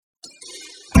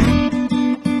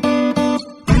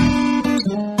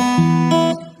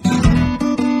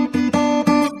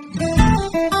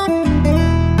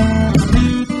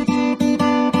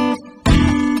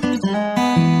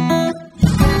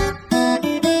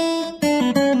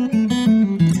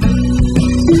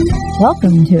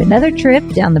Welcome to another trip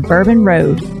down the Bourbon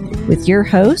Road with your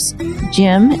hosts,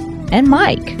 Jim and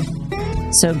Mike.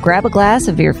 So grab a glass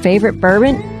of your favorite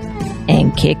bourbon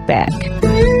and kick back.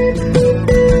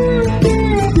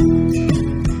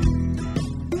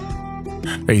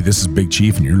 Hey, this is Big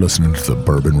Chief, and you're listening to the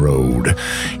Bourbon Road.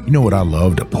 You know what I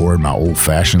love to pour in my old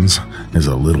fashions is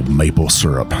a little maple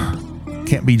syrup.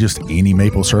 Can't be just any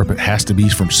maple syrup. It has to be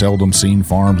from Seldom Seen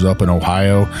Farms up in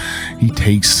Ohio. He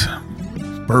takes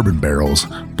bourbon barrels,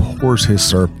 pours his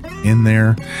syrup in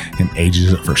there, and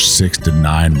ages it for 6 to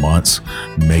 9 months,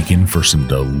 making for some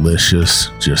delicious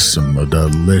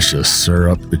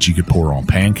syrup that you could pour on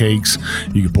pancakes.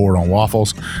 You could pour it on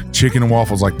waffles, chicken and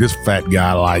waffles like this fat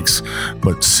guy likes.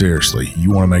 But seriously,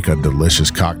 you want to make a delicious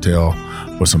cocktail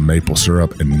with some maple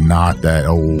syrup and not that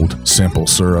old simple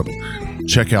syrup.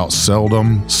 Check out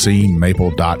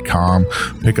seldomseenmaple.com.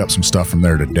 Pick up some stuff from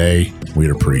there today.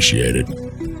 We'd appreciate it.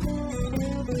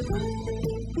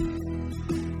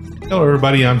 Hello,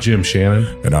 everybody. I'm Jim Shannon.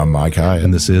 And I'm Mike Hyatt.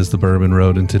 And this is the Bourbon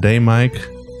Road. And today, Mike,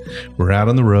 we're out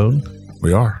on the road.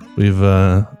 We are. We've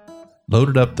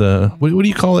loaded up the, what do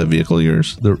you call that vehicle of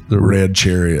yours? The Red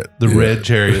Chariot. The Red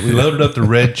Chariot. We loaded up the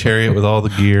Red Chariot with all the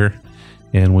gear,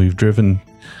 and we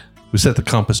set the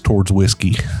compass towards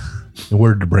whiskey. And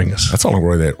where did it bring us? That's the only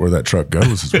way where that truck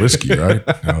goes is whiskey, right?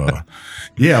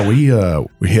 We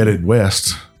headed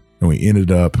west, and we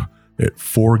ended up at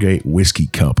Foregate Whiskey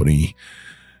Company,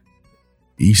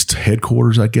 East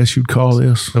headquarters, I guess you'd call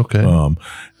this. Okay. And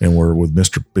we're with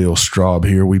Mr. Bill Straub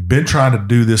here. We've been trying to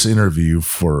do this interview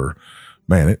for,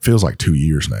 man, it feels like 2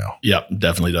 years now. Yep,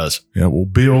 definitely does. Yeah. Well,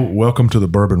 Bill, welcome to the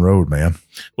Bourbon Road, man.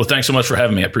 Well, thanks so much for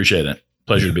having me. I appreciate it.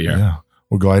 Pleasure to be here. Yeah.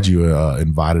 We're glad you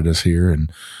invited us here,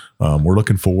 and we're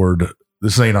looking forward.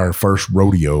 This ain't our first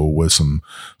rodeo with some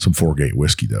Foregate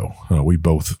whiskey, though. We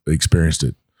both experienced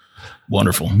it.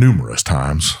 Wonderful. Numerous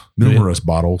times,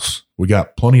 bottles. We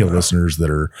got plenty of listeners that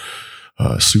are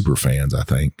super fans, I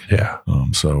think. Yeah.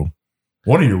 So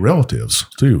one of your relatives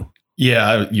too.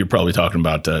 Yeah. You're probably talking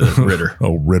about Ritter.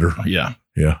 Oh, Ritter. Yeah.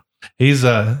 Yeah. He's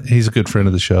a good friend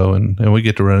of the show, and we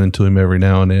get to run into him every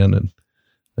now and then, and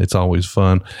it's always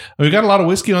fun. We've got a lot of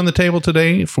whiskey on the table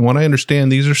today. From what I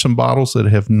understand, these are some bottles that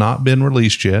have not been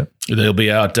released yet. They'll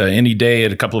be out any day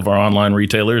at a couple of our online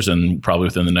retailers and probably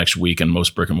within the next week in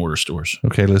most brick and mortar stores.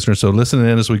 Okay, listeners. So listen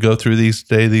in as we go through these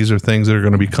today. These are things that are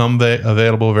going to become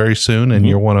available very soon, and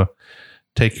you'll want to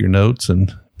take your notes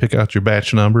and pick out your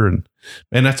batch number. And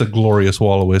that's a glorious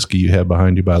wall of whiskey you have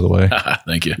behind you, by the way.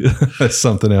 Thank you. That's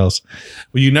something else.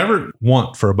 Well, you never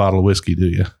want for a bottle of whiskey, do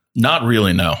you? Not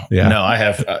really, no. Yeah. No, I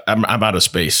have. I'm out of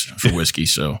space for whiskey,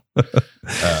 so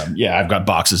I've got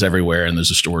boxes everywhere, and there's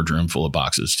a storage room full of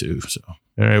boxes too. So, all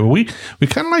right. Well, we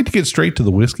kind of like to get straight to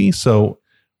the whiskey. So,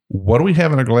 what do we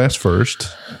have in our glass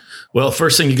first? Well,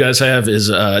 first thing you guys have is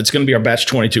it's going to be our batch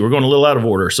 22. We're going a little out of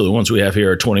order, so the ones we have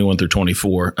here are 21 through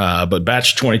 24. But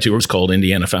batch 22 is called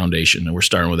Indiana Foundation, and we're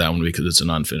starting with that one because it's an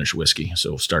unfinished whiskey. So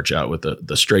we'll start you out with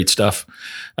the straight stuff.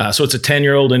 So it's a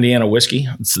 10-year-old Indiana whiskey.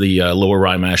 It's the lower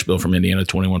rye mash bill from Indiana,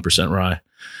 21% rye.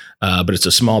 But it's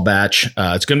a small batch.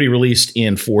 It's going to be released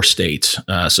in 4 states.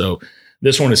 So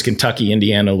this one is Kentucky,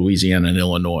 Indiana, Louisiana, and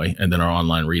Illinois, and then our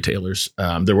online retailers.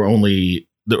 There were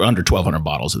under 1,200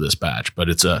 bottles of this batch, but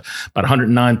it's about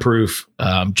 109 proof,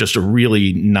 just a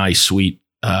really nice, sweet,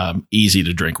 easy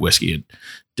to drink whiskey.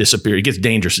 It gets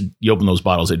dangerous. You open those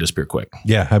bottles, they disappear quick.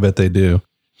 Yeah, I bet they do.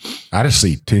 I just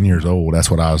see 10 years old.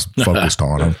 That's what I was focused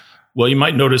on. Well, you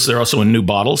might notice they're also in new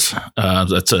bottles.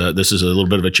 This is a little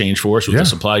bit of a change for us with the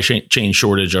supply chain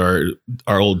shortage. Our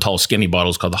old tall skinny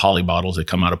bottles called the Holly bottles. They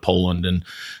come out of Poland, and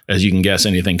as you can guess,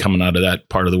 anything coming out of that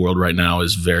part of the world right now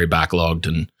is very backlogged,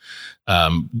 and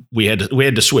we had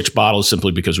to switch bottles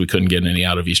simply because we couldn't get any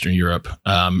out of Eastern Europe.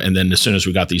 And then as soon as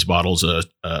we got these bottles, a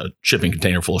shipping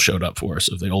container full showed up for us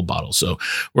of the old bottles. So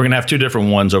we're going to have 2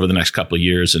 different ones over the next couple of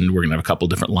years, and we're going to have a couple of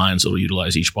different lines that will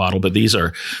utilize each bottle. But we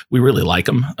really like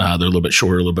them. They're a little bit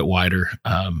shorter, a little bit wider.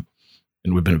 And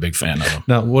we've been a big fan of them.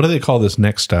 Now, what do they call this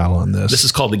next style on this? This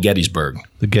is called the Gettysburg.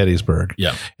 The Gettysburg.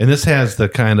 Yeah. And this has the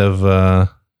kind of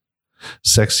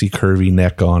sexy, curvy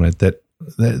neck on it that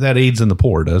aids in the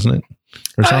pour, doesn't it?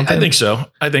 Or something? I think so.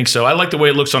 I like the way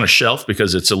it looks on a shelf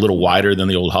because it's a little wider than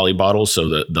the old Holly bottles, so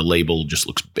the label just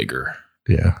looks bigger.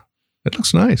 Yeah. It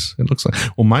looks nice.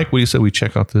 Well, Mike, what do you say we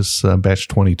check out this batch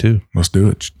 22? Let's do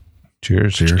it.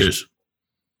 Cheers. Cheers.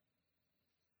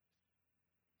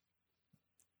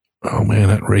 Oh, man,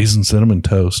 that raisin cinnamon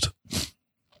toast. Is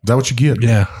that what you get?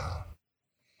 Yeah. I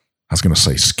was going to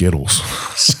say Skittles.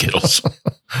 Skittles.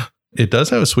 It does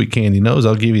have a sweet candy nose.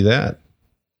 I'll give you that.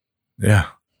 Yeah.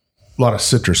 A lot of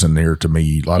citrus in there to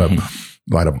me. A lot of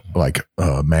like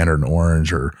mandarin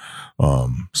orange or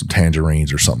some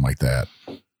tangerines or something like that.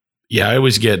 Yeah, I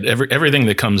always get everything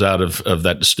that comes out of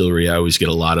that distillery. I always get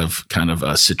a lot of kind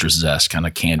of citrus zest, kind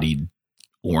of candied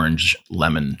orange,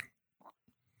 lemon.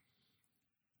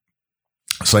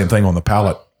 Same thing on the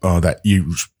palate. That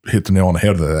you hit the nail on the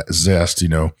head of that zest.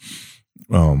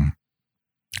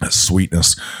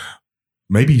 Sweetness.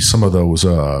 Maybe some of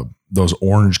those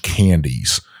orange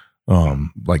candies.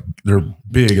 Like they're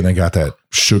big and they got that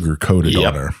sugar coated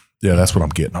on there. Yeah, that's what I'm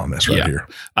getting on this right here.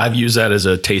 I've used that as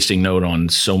a tasting note on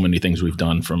so many things we've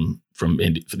done for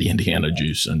the Indiana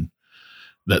juice and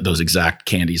those exact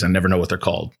candies. I never know what they're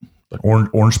called. But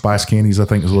orange spice candies, I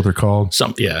think is what they're called.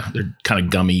 They're kind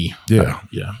of gummy. Yeah.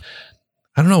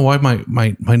 I don't know why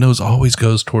my nose always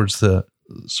goes towards the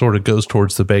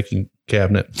baking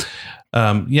cabinet.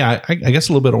 I guess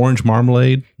a little bit of orange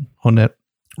marmalade on that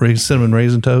cinnamon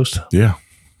raisin toast. Yeah.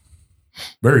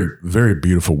 Very, very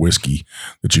beautiful whiskey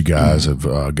that you guys have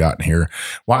gotten here.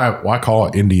 Why call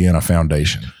it Indiana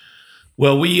Foundation?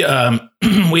 Well, we had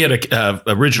a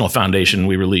original foundation.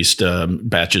 We released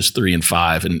batches 3 and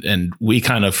 5, and we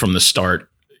kind of from the start,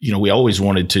 we always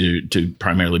wanted to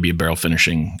primarily be a barrel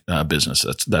finishing business.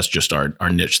 That's just our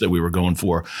niche that we were going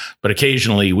for. But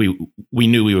occasionally, we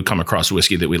knew we would come across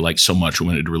whiskey that we liked so much we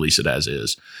wanted to release it as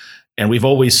is. And we've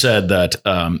always said that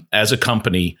as a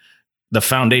company, the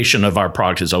foundation of our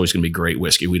product is always going to be great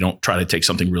whiskey. We don't try to take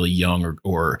something really young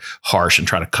or harsh and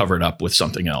try to cover it up with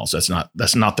something else. That's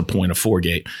not the point of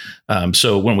Foregate.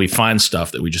 So when we find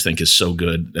stuff that we just think is so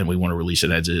good and we want to release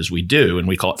it as is, we do, and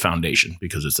we call it Foundation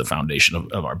because it's the foundation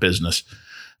of our business.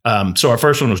 So our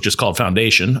first one was just called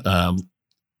Foundation.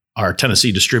 Our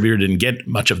Tennessee distributor didn't get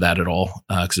much of that at all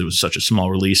because it was such a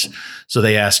small release. So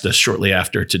they asked us shortly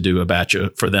after to do a batch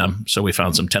for them. So we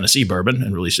found some Tennessee bourbon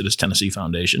and released it as Tennessee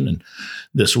Foundation. And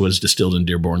this was distilled in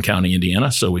Dearborn County,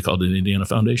 Indiana. So we called it Indiana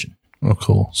Foundation. Oh,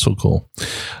 cool. So cool.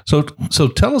 So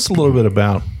tell us a little bit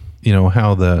about,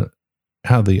 how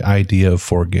the idea of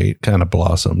Foregate kind of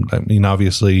blossomed. I mean,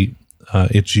 obviously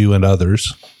it's you and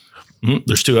others.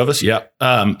 There's 2 of us. Yeah.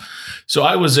 So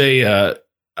I was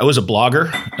a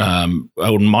blogger. I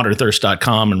owned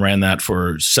modernthirst.com and ran that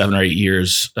for 7 or 8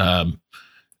 years.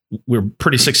 We're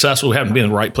pretty successful. We haven't been in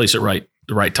the right place at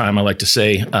the right time, I like to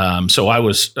say. So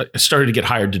I started to get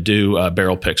hired to do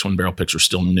barrel picks when barrel picks were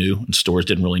still new and stores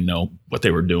didn't really know what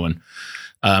they were doing.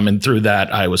 And through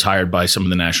that, I was hired by some of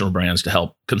the national brands to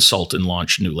help consult and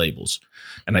launch new labels.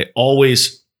 And I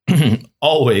always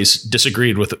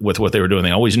disagreed with what they were doing.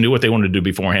 They always knew what they wanted to do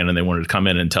beforehand, and they wanted to come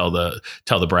in and tell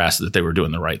the brass that they were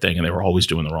doing the right thing, and they were always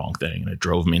doing the wrong thing, and it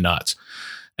drove me nuts.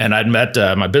 And I'd met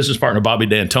my business partner, Bobby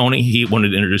D'Antoni. He wanted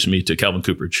to introduce me to Kelvin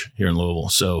Cooperage here in Louisville.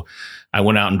 So I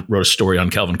went out and wrote a story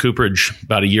on Kelvin Cooperage.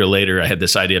 About a year later, I had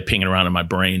this idea pinging around in my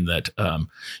brain that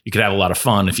you could have a lot of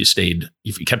fun if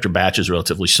you kept your batches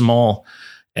relatively small,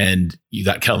 and you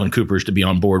got Kelvin Cooperage to be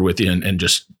on board with you and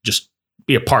just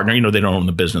be a partner. They don't own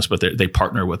the business, but they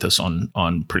partner with us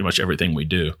on pretty much everything we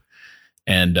do.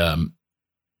 And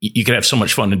you could have so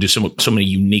much fun and do so many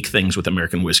unique things with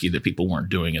American whiskey that people weren't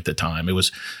doing at the time. It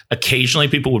was occasionally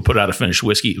people would put out a finished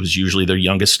whiskey. It was usually their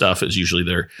youngest stuff. It was usually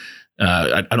their,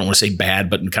 I don't want to say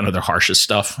bad, but kind of their harshest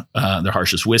stuff, their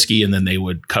harshest whiskey. And then they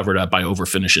would cover it up by over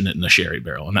finishing it in a sherry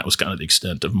barrel. And that was kind of the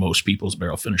extent of most people's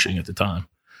barrel finishing at the time.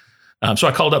 So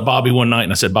I called up Bobby one night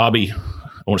and I said, Bobby,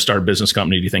 I want to start a business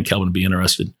company. Do you think Kelvin would be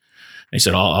interested? And he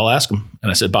said, I'll ask him.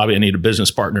 And I said, Bobby, I need a business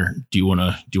partner. Do you want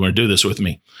to do this with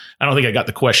me? I don't think I got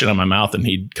the question out of my mouth, and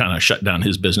he kind of shut down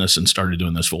his business and started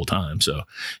doing this full time. So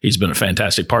he's been a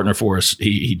fantastic partner for us.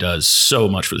 He does so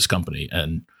much for this company.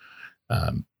 And,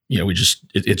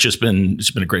 it's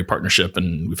been a great partnership,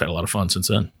 and we've had a lot of fun since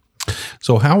then.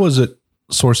 So how was it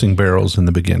sourcing barrels in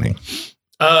the beginning?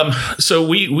 So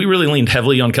we really leaned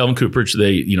heavily on Kelvin Cooperage.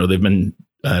 They've been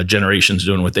generations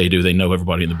doing what they do. They know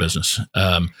everybody in the business.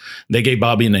 They gave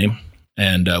Bobby a name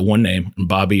and one name, and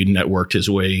Bobby networked his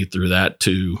way through that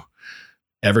to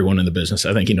everyone in the business.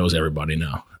 I think he knows everybody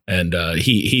now. And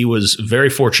he was very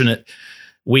fortunate.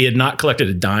 We had not collected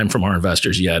a dime from our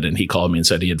investors yet, and he called me and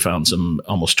said he had found some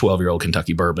almost 12-year-old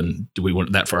Kentucky bourbon. We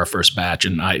wanted that for our first batch,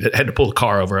 and I had to pull the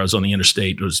car over. I was on the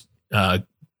interstate. It was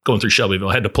going through Shelbyville.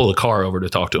 I had to pull the car over to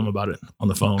talk to him about it on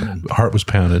the phone. And heart was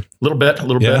pounded. A little bit.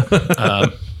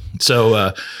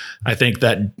 So I think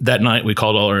that night we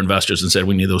called all our investors and said,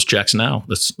 we need those checks now.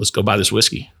 Let's go buy this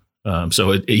whiskey.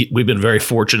 We've been very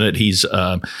fortunate. He's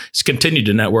continued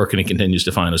to network, and he continues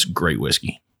to find us great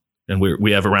whiskey. And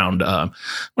we have around, I want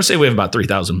to say we have about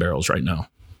 3,000 barrels right now.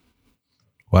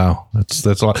 Wow. That's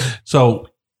a lot. So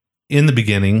in the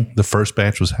beginning, the first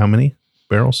batch was how many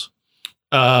barrels?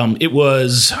 It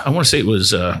was, I want to say it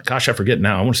was, gosh, I forget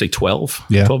now. I want to say 12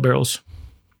 barrels.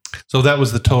 So that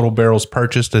was the total barrels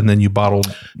purchased, and then you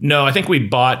bottled? No, I think we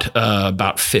bought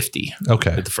about 50.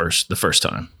 Okay. At the first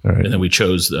time. All right. And then we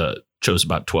chose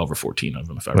about 12 or 14 of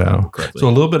them, if I remember correctly. So a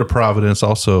little bit of providence,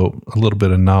 also a little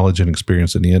bit of knowledge and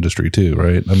experience in the industry too,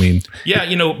 right? I mean,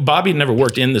 yeah, Bobby had never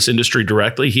worked in this industry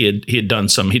directly. He had done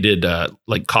some. He did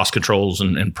like cost controls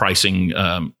and pricing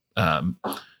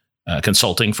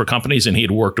consulting for companies, and he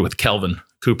had worked with Kelvin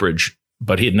Cooperage,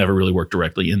 but he had never really worked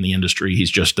directly in the industry. He's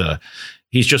just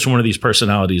one of these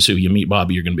personalities who you meet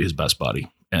Bobby, you're going to be his best buddy,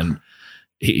 and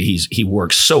he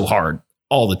works so hard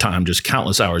all the time, just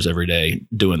countless hours every day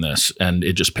doing this, and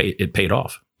it paid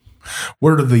off.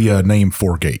 Where did the name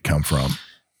Foregate come from?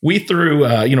 We threw,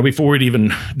 before we'd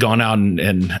even gone out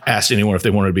and asked anyone if they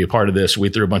wanted to be a part of this, we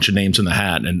threw a bunch of names in the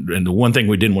hat. And the one thing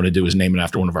we didn't want to do is name it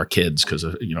after one of our kids, because,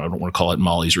 I don't want to call it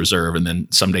Molly's Reserve and then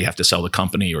someday have to sell the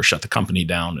company or shut the company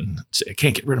down and say, I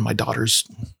can't get rid of my daughters,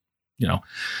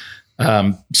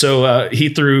 So he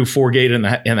threw Foregate in the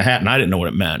hat, and I didn't know what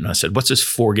it meant. And I said, what's this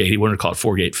Foregate? He wanted to call it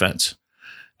Foregate fence.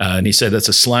 And he said that's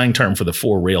a slang term for the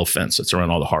 4-rail fence that's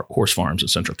around all the horse farms in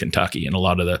central Kentucky. And a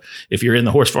lot of if you're in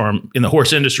the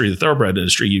horse industry, the thoroughbred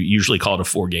industry, you usually call it a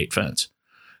 4-gate fence.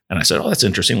 And I said, oh, that's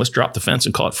interesting. Let's drop the fence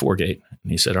and call it Foregate.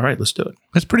 And he said, all right, let's do it.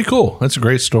 That's pretty cool. That's a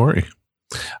great story.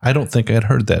 I don't think I had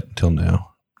heard that until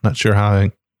now. Not sure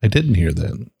how I didn't hear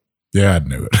that. Yeah, I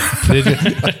knew it. Did you?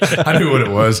 I knew what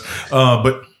it was.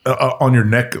 But on your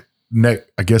neck,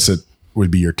 I guess it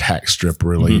would be your tack strip,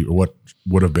 really. Mm-hmm. What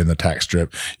would have been the tack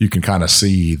strip? You can kind of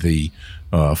see the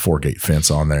 4-gate fence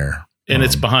on there. And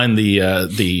it's behind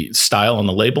the style on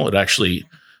the label. It actually,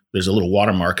 there's a little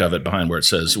watermark of it behind where it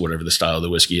says whatever the style of the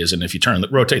whiskey is. And if you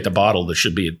rotate the bottle, there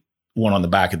should be one on the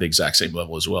back at the exact same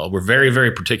level as well. We're very,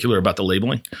 very particular about the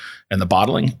labeling and the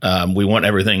bottling. We want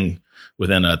everything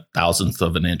within 1,000th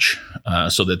of an inch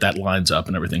so that lines up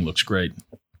and everything looks great.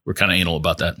 We're kind of anal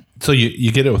about that. So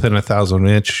you get it within 1,000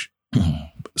 inch.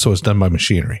 So it's done by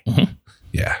machinery. Mm-hmm.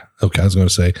 Yeah. Okay. I was going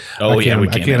to say, I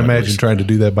can't imagine trying to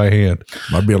do that by hand.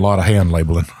 Might be a lot of hand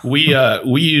labeling. We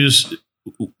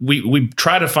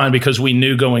try to find, because we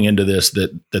knew going into this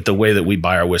that the way that we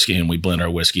buy our whiskey and we blend our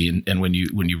whiskey, and when you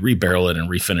rebarrel it and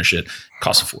refinish it,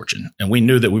 costs a fortune. And we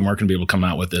knew that we weren't going to be able to come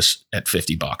out with this at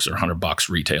 $50 or $100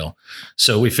 retail.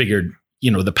 So we figured,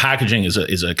 the packaging is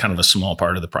a kind of a small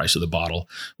part of the price of the bottle.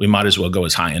 We might as well go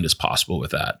as high end as possible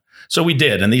with that. So we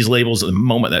did. And these labels, the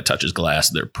moment that touches glass,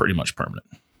 they're pretty much permanent.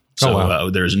 So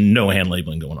there's no hand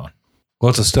labeling going on. Well,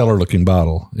 it's a stellar looking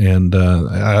bottle. And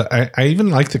I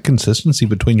even like the consistency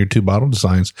between your two bottle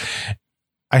designs.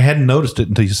 I hadn't noticed it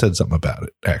until you said something about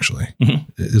it, actually. Mm-hmm.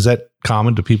 Is that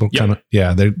common to people?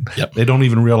 Yep. They don't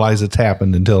even realize it's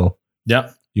happened until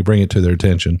you bring it to their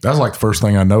attention. That was like the first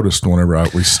thing I noticed whenever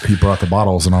he brought the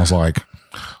bottles, and I was like,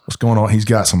 what's going on? He's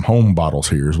got some home bottles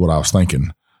here is what I was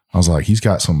thinking. I was like, he's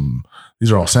got some,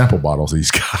 these are all sample bottles he's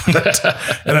got.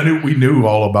 And we knew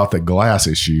all about the glass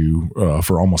issue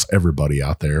for almost everybody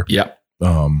out there. Yeah.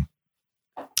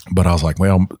 But I was like,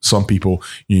 well, some people,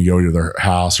 you go to their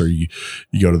house or you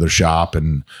go to their shop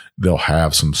and they'll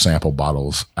have some sample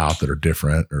bottles out that are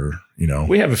different, or,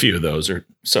 We have a few of those, or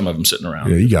some of them sitting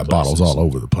around. Yeah, you got bottles all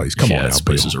over the place. Come on now, this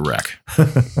place is a wreck.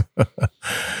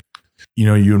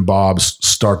 You and Bob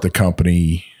start the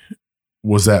company.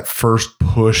 Was that first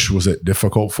push, was it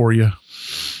difficult for you?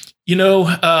 There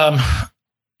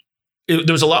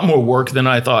was a lot more work than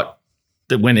I thought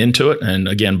that went into it. And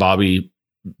again, Bobby,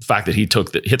 the fact that he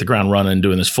hit the ground running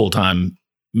doing this full time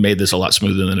made this a lot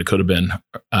smoother than it could have been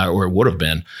or it would have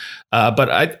been.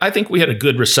 But I think we had a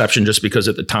good reception just because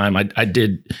at the time I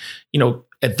did,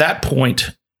 at that point,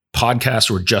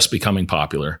 podcasts were just becoming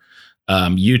popular.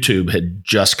 YouTube had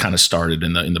just kind of started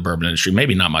in the bourbon industry,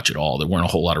 maybe not much at all. There weren't a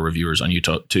whole lot of reviewers on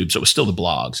YouTube. So it was still the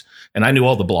blogs, and I knew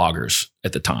all the bloggers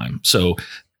at the time. So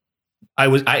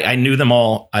I knew them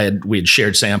all. We had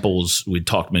shared samples. We'd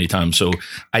talked many times. So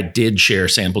I did share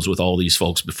samples with all these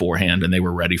folks beforehand, and they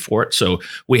were ready for it. So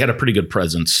we had a pretty good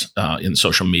presence in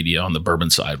social media on the bourbon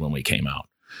side when we came out.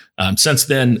 Since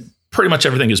then, pretty much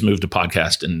everything has moved to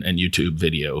podcast and YouTube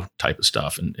video type of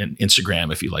stuff, and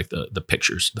Instagram, if you like the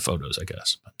pictures, the photos, I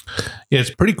guess. Yeah,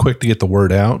 it's pretty quick to get the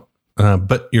word out,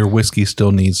 but your whiskey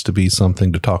still needs to be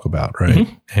something to talk about, right?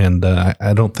 Mm-hmm. And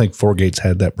I don't think Foregate's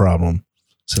had that problem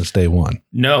since day one.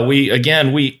 No,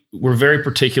 we're very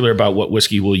particular about what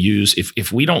whiskey we'll use.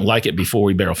 If we don't like it before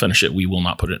we barrel finish it, we will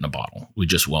not put it in a bottle. We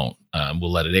just won't.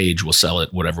 We'll let it age. We'll sell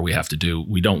it, whatever we have to do.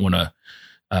 We don't want to.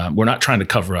 We're not trying to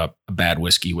cover up a bad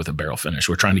whiskey with a barrel finish.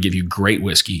 We're trying to give you great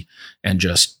whiskey and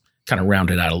just kind of round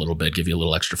it out a little bit, give you a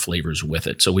little extra flavors with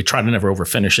it. So we try to never over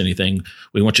finish anything.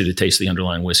 We want you to taste the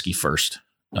underlying whiskey first,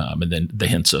 and then the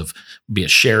hints of be it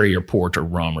sherry or port or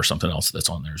rum or something else that's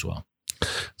on there as well.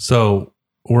 So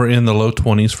we're in the low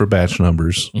 20s for batch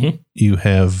numbers. Mm-hmm. You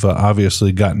have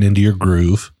obviously gotten into your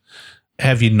groove.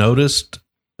 Have you noticed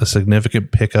a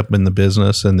significant pickup in the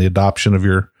business and the adoption of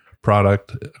your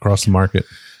product across the market?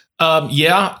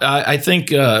 I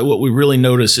think what we really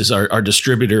notice is our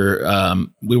distributor.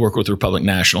 We work with Republic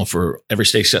National for every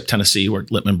state except Tennessee. We're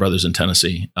Littman Brothers in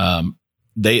Tennessee.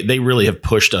 They really have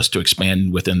pushed us to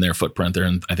expand within their footprint. They're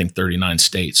in, I think, 39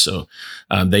 states. So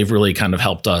they've really kind of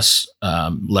helped us,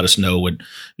 let us know what,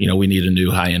 we need a new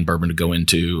high-end bourbon to go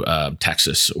into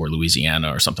Texas or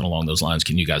Louisiana or something along those lines.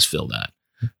 Can you guys fill that?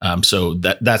 So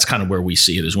that's kind of where we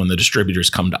see it, is when the distributors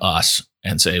come to us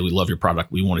and say, we love your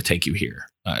product, we want to take you here.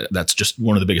 That's just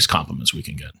one of the biggest compliments we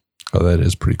can get. Oh, that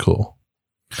is pretty cool.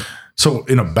 So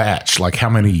in a batch, like how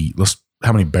many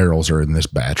barrels are in this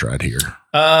batch right here?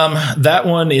 That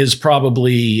one is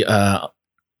probably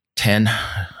 10.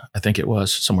 I think it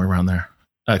was somewhere around there.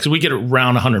 Because we get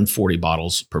around 140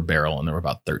 bottles per barrel, and there were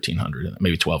about 1,300,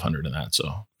 maybe 1,200 in that.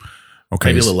 So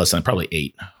maybe a little less than that, probably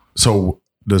 8. So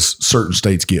does certain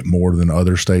states get more than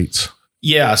other states?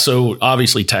 Yeah. So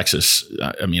obviously Texas,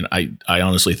 I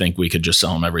honestly think we could just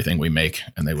sell them everything we make,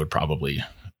 and they would probably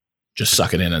just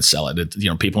suck it in and sell it.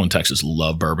 People in Texas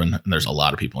love bourbon, and there's a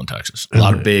lot of people in Texas, a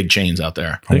lot of big chains out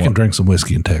there. They can drink some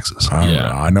whiskey in Texas.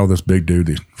 I know this big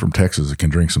dude from Texas that can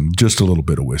drink just a little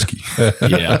bit of whiskey.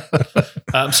 Yeah.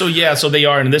 So they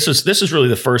are, and this is really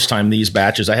the first time these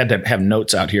batches. I had to have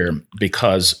notes out here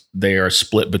because they are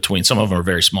split between. Some of them are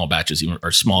very small batches,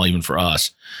 or small even for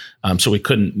us. So we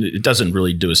couldn't. It doesn't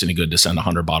really do us any good to send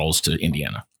 100 bottles to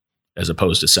Indiana, as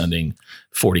opposed to sending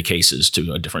 40 cases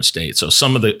to a different state. So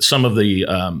some of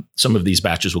these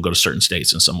batches will go to certain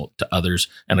states and some to others,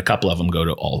 and a couple of them go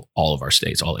to all of our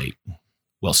states, all 8.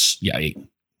 Well, yeah, 8.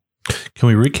 Can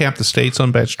we recap the states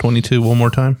on batch 22 one more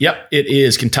time? Yep, it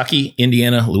is Kentucky,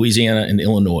 Indiana, Louisiana, and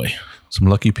Illinois. Some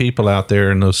lucky people out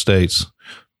there in those states,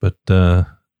 but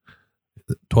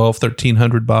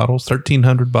 1,300 bottles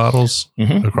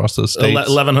across those states.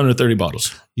 1,130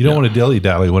 bottles. You don't want to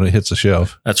dilly-dally when it hits the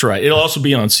shelf. That's right. It'll also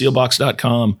be on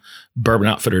sealbox.com,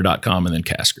 bourbonoutfitter.com, and then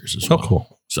Caskers as well. Oh,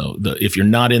 cool. So if you're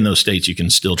not in those states, you can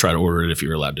still try to order it if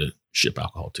you're allowed to ship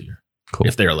alcohol to you. Cool.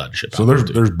 If they're allowed to ship so alcohol to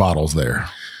you. there's bottles there.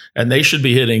 And they should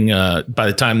be hitting, by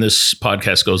the time this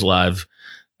podcast goes live,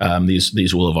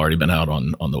 these will have already been out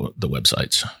on the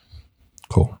websites.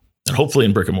 Cool. And hopefully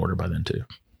in brick and mortar by then too.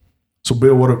 So,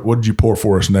 Bill, what did you pour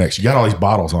for us next? You got all these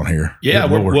bottles on here.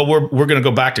 Yeah, we're going to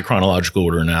go back to chronological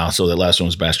order now. So that last one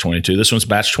was batch 22. This one's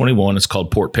batch 21. It's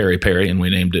called Port Perry Perry, and we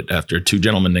named it after 2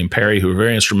 gentlemen named Perry who were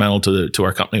very instrumental to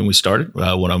our company when we started.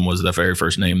 One of them was the very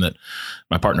first name that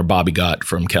my partner Bobby got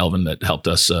from Kelvin that helped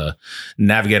us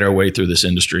navigate our way through this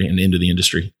industry and into the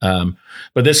industry.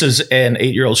 But this is an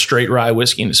 8-year-old straight rye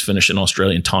whiskey, and it's finished in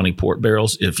Australian tawny port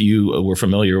barrels. If you were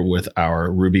familiar with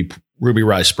our Ruby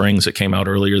Rye Springs that came out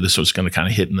earlier, this was going to kind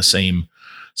of hit in the same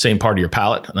part of your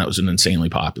palate, and that was an insanely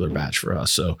popular batch for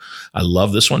us. So I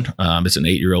love this one. It's an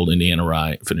 8-year-old Indiana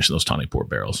rye finished in those tawny port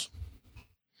barrels.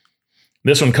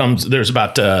 This one there's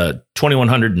about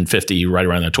 2,150, right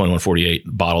around that 2,148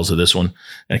 bottles of this one,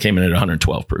 and it came in at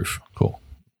 112 proof. Cool.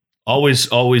 Always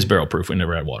barrel proof. We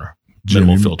never had water. Jim,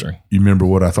 Minimal filtering. You remember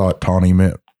what I thought tawny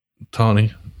meant?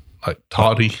 Tawny. Like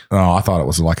tawdry. Oh, I thought it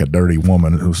was like a dirty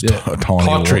woman who's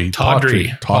tawny. Tawdry.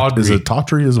 Is it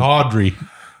tawdry? Tawdry,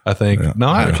 I think. Yeah,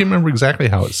 I can't remember exactly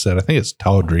how it's said. I think it's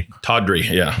tawdry. Tawdry,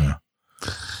 yeah.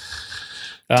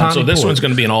 So this one's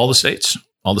going to be in all the states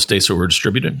that were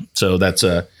distributed. So that's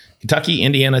Kentucky,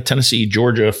 Indiana, Tennessee,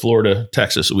 Georgia, Florida,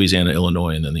 Texas, Louisiana,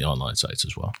 Illinois, and then the online sites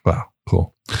as well. Wow,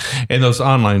 cool. And those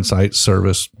online sites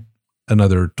service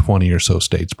another 20 or so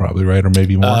states probably, right? Or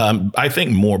maybe more? I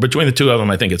think more. Between the two of them,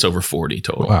 I think it's over 40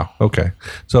 total. Wow. Okay.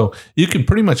 So you can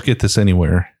pretty much get this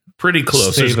anywhere. Pretty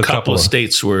close. There's a couple of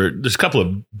states there's a couple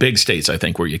of big states, I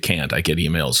think, where you can't. I get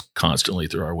emails constantly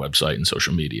through our website and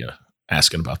social media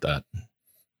asking about that.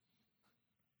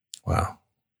 Wow.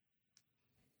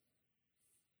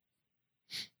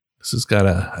 This has got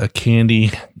a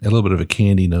little bit of a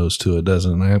candy nose to it,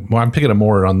 doesn't it? I'm picking up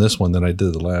more on this one than I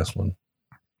did the last one.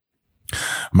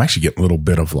 I'm actually getting a little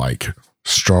bit of like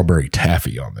strawberry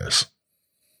taffy on this.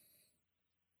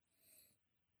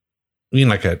 You mean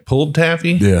like a pulled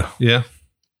taffy? Yeah. Yeah.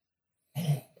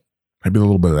 Maybe a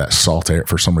little bit of that salt air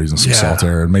for some reason, salt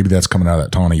air. And maybe that's coming out of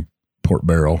that tawny port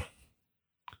barrel.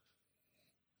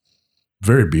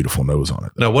 Very beautiful nose on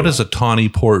it. Now, what does a tawny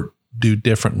port do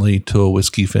differently to a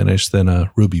whiskey finish than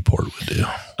a ruby port would do?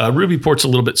 Ruby port's a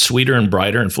little bit sweeter and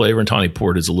brighter in flavor, and tawny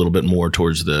port is a little bit more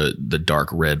towards the dark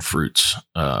red fruits.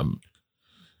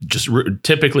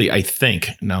 Typically, I think,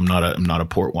 now I'm not a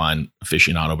port wine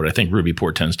aficionado, but I think ruby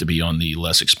port tends to be on the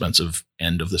less expensive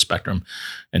end of the spectrum,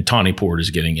 and tawny port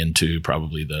is getting into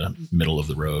probably the middle of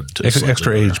the road. To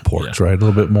Extra age ports, right? A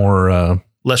little bit more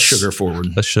less sugar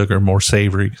forward, less sugar, more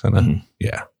savory kind of.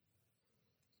 Yeah.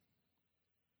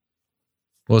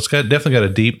 Well, it's definitely got a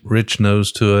deep, rich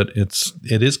nose to it.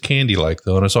 It is candy like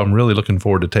though, and so I'm really looking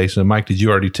forward to tasting it. Mike, did you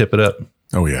already tip it up?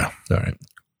 Oh yeah. All right.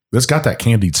 It's got that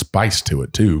candied spice to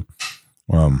it too.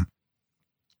 A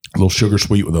little sugar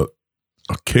sweet with a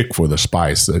kick for the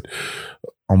spice, that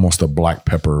almost a black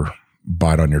pepper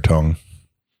bite on your tongue.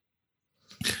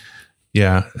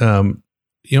 Yeah.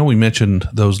 We mentioned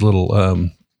those little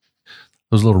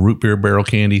root beer barrel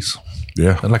candies.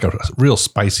 Yeah. I'd like a real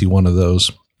spicy one of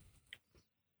those.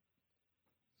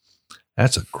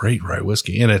 That's a great rye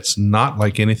whiskey. And it's not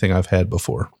like anything I've had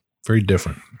before. Very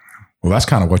different. Well, that's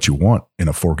kind of what you want in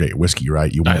a 4-gate whiskey,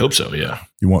 right? I hope so, yeah.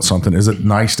 You want something. Is it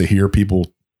nice to hear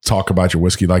people talk about your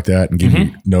whiskey like that and give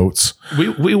you notes?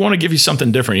 We want to give you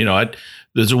something different.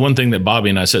 There's one thing that Bobby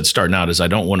and I said starting out is I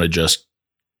don't want to just,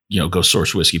 go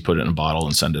source whiskey, put it in a bottle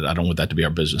and send it. I don't want that to be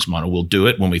our business model. We'll do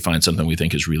it when we find something we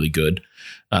think is really good.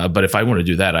 But if I want to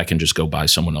do that, I can just go buy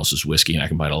someone else's whiskey and I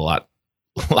can buy it a lot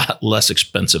less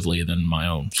expensively than my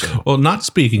own. So. Well, not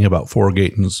speaking about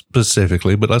 4-gate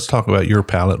specifically, but let's talk about your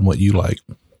palate and what you like.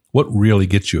 What really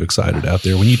gets you excited out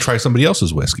there when you try somebody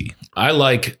else's whiskey? I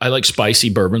like spicy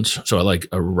bourbons. So I like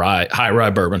a high rye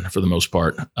bourbon for the most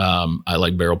part. I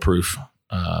like barrel proof.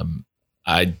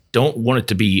 I don't want it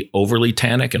to be overly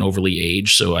tannic and overly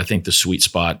aged. So I think the sweet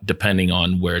spot, depending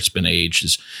on where it's been aged,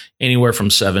 is anywhere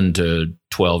from 7 to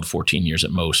 12 to 14 years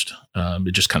at most.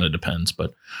 It just kind of depends.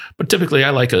 But typically I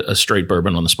like a straight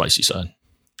bourbon on the spicy side.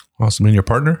 Awesome. And your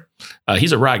partner?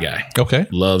 He's a rye guy. Okay.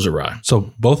 Loves a rye.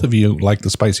 So both of you like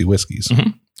the spicy whiskeys.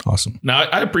 Mm-hmm. Awesome. Now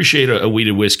I appreciate a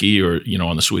wheated whiskey or,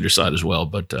 on the sweeter side as well.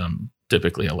 But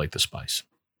typically I like the spice.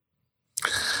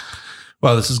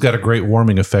 Well, this has got a great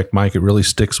warming effect, Mike. It really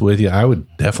sticks with you. I would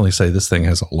definitely say this thing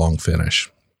has a long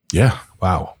finish. Yeah.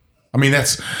 Wow. I mean,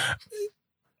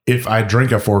 if I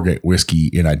drink a 4-gate whiskey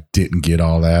and I didn't get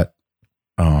all that,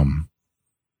 then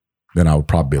I would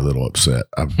probably be a little upset.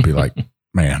 I'd be like,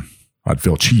 man, I'd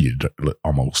feel cheated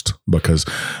almost, because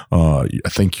I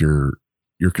think your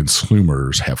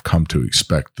consumers have come to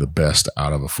expect the best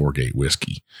out of a 4-gate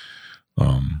whiskey.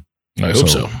 I hope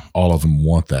so. All of them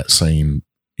want that same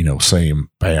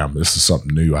bam, this is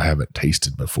something new I haven't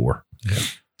tasted before. Yeah.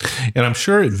 And I'm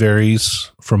sure it varies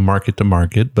from market to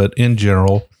market, but in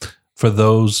general, for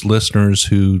those listeners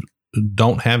who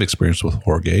don't have experience with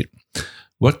 4-gate,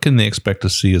 what can they expect to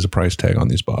see as a price tag on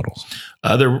these bottles?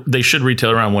 They should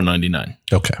retail around $199.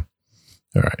 Okay.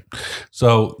 All right.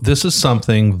 So this is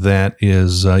something that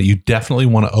is you definitely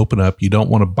want to open up. You don't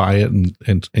want to buy it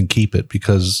and keep it,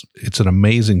 because it's an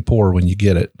amazing pour when you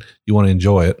get it. You want to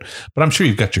enjoy it. But I'm sure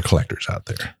you've got your collectors out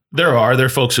there. There are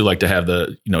folks who like to have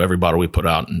every bottle we put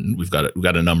out, and we've got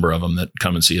a number of them that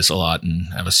come and see us a lot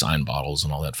and have us sign bottles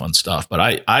and all that fun stuff.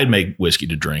 But I make whiskey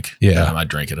to drink. Yeah. I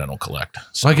drink it. I don't collect.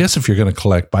 So I guess if you're going to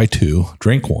collect, buy 2,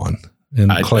 drink 1. And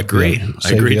I agree.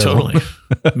 I agree totally.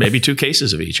 Maybe 2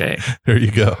 cases of each. Hey, there you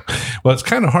go. Well, it's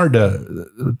kind of hard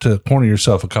to corner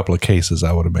yourself a couple of cases,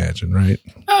 I would imagine, right?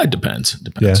 It depends.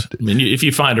 Yeah. I mean, if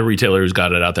you find a retailer who's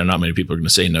got it out there, not many people are going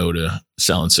to say no to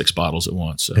selling 6 bottles at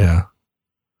once. So. Yeah.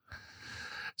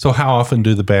 So how often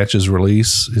do the batches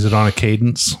release? Is it on a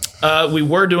cadence? We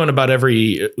were doing about 4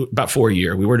 a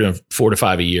year. We were doing 4 to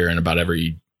 5 a year, and about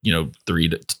every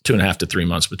 2.5 to 3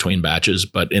 months between batches.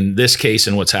 But in this case,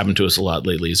 and what's happened to us a lot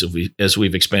lately is as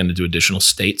we've expanded to additional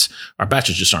states, our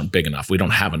batches just aren't big enough. We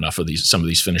don't have enough of some of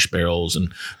these finished barrels,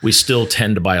 and we still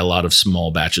tend to buy a lot of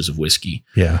small batches of whiskey.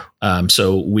 Yeah.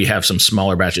 So we have some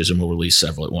smaller batches, and we'll release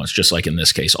several at once. Just like in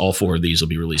this case, all 4 of these will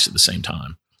be released at the same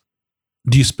time.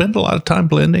 Do you spend a lot of time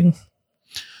blending?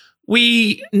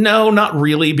 No, not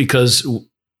really, because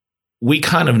we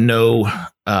kind of know.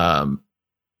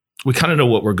 We kind of know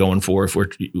what we're going for. If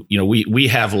we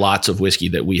have lots of whiskey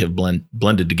that we have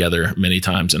blended together many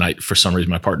times. And for some reason,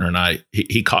 my partner and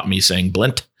he caught me saying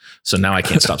blend. So now I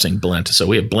can't stop saying blend. So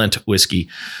we have blend whiskey.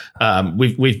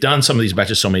 We've done some of these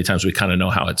batches so many times, we kind of know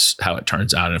how it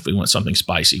turns out. And if we want something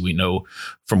spicy, we know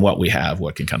from what we have,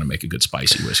 what can kind of make a good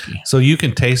spicy whiskey. So you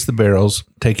can taste the barrels,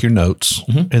 take your notes,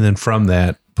 and then from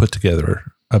that, put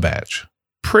together a batch.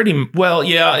 Pretty well.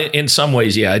 Yeah. In some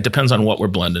ways. Yeah. It depends on what we're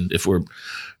blending. If we're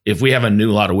if we have a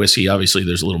new lot of whiskey, obviously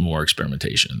there's a little more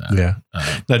experimentation in that.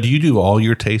 Yeah. Now, do you do all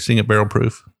your tasting at Barrel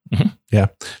Proof? Mm-hmm. Yeah.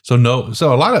 So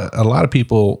a lot of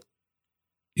people,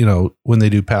 when they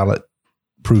do palate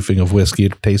proofing of whiskey,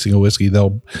 tasting of whiskey,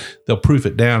 they'll proof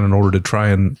it down in order to try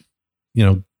and,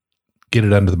 get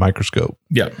it under the microscope.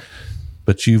 Yeah.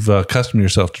 But you've accustomed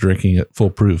yourself to drinking it full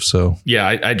proof. So yeah,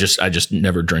 I just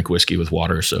never drink whiskey with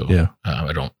water. So yeah,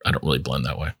 I don't really blend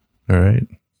that way. All right.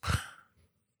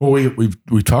 Well,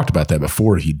 we've talked about that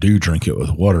before. You do drink it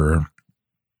with water,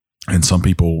 and some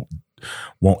people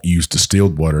won't use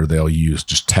distilled water. They'll use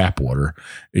just tap water.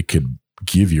 It could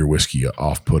give your whiskey an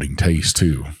off-putting taste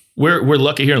too. We're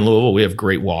lucky here in Louisville. We have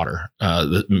great water.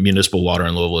 The municipal water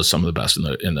in Louisville is some of the best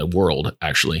in the world,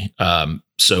 actually.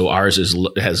 So ours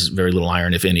has very little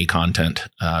iron, if any, content,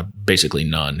 basically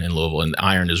none in Louisville. And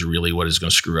iron is really what is going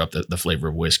to screw up the flavor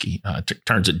of whiskey.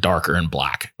 Turns it darker and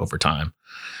black over time.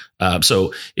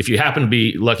 So if you happen to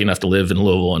be lucky enough to live in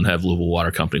Louisville and have Louisville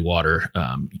Water Company water,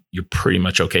 you're pretty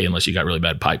much okay unless you got really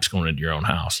bad pipes going into your own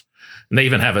house. And they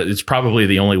even have it's probably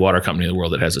the only water company in the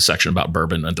world that has a section about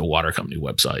bourbon at the water company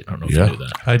website. I don't know if you knew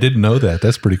that. I didn't know that.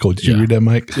 That's pretty cool. Did you read that,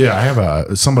 Mike? Yeah, I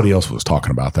have somebody else was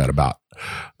talking about that, about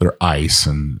their ice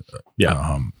and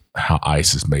how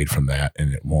ice is made from that,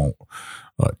 and it won't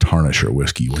tarnish your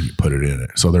whiskey when you put it in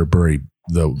it. So the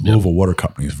Louisville Water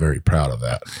Company is very proud of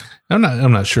that. I'm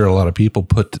not sure a lot of people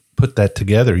put that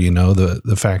together.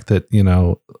 The fact that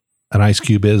an ice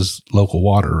cube is local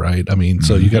water, right? I mean,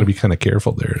 so you got to be kind of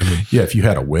careful there. Yeah, if you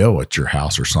had a well at your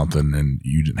house or something and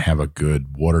you didn't have a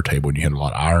good water table and you had a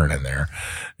lot of iron in there,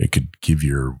 it could give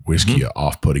your whiskey an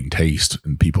off-putting taste.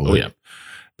 And people that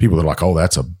are like, oh,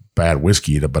 that's a bad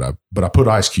whiskey, but I put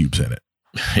ice cubes in it.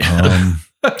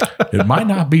 It might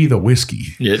not be the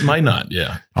whiskey. It might not.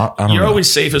 Yeah. I don't You're know. always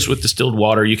safest with distilled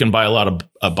water. You can buy a lot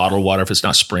of bottled water if it's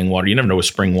not spring water. You never know with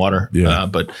spring water. Yeah.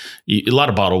 But a lot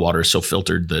of bottled water is so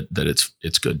filtered that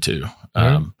it's good too.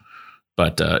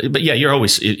 But yeah, you're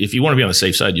always, if you want to be on the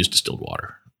safe side, use distilled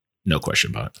water. No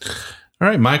question about it. All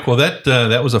right, Mike. Well,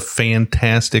 that was a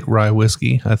fantastic rye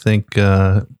whiskey. I think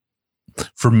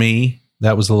for me,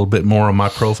 that was a little bit more on my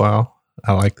profile.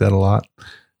 I like that a lot.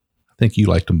 I think you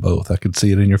liked them both. I could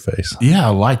see it in your face. Yeah,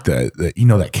 I like that.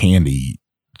 That candy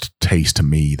taste to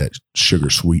me, that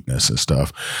sugar sweetness and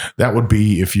stuff. That would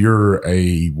be, if you're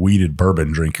a weeded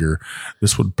bourbon drinker,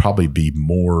 this would probably be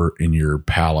more in your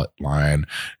palate line.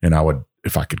 And I would,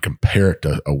 if I could compare it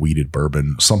to a weeded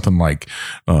bourbon, something like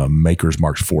Maker's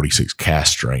Mark's 46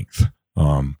 cask strength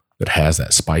that has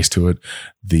that spice to it,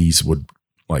 these would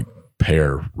like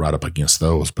pair right up against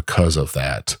those because of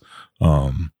that.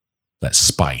 That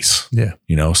spice,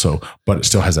 but it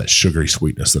still has that sugary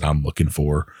sweetness that I'm looking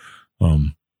for.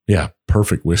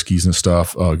 Perfect whiskeys and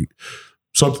stuff.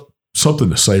 Something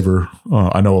to savor.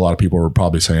 I know a lot of people are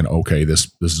probably saying, okay,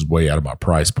 this is way out of my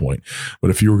price point.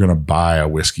 But if you were going to buy a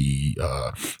whiskey,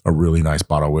 a really nice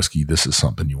bottle of whiskey, this is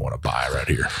something you want to buy right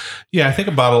here. Yeah, I think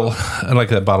a bottle, like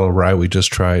that bottle of rye we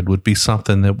just tried, would be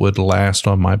something that would last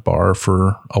on my bar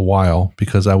for a while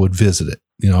because I would visit it.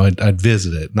 I'd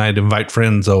visit it and I'd invite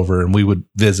friends over and we would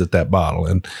visit that bottle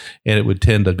and it would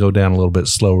tend to go down a little bit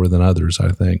slower than others, I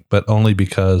think, but only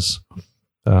because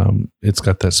it's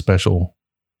got that special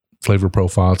flavor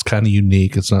profile. It's kind of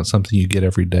unique. It's not something you get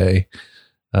every day.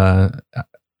 I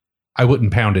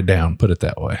wouldn't pound it down, put it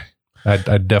that way.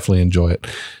 I'd definitely enjoy it.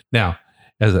 Now,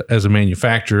 as a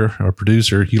manufacturer or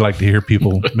producer, you like to hear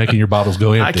people making your bottles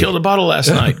go empty. I killed a bottle last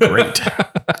night. Great.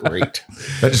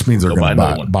 That just means they're going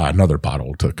to buy another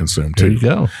bottle to consume too.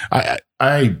 There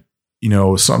you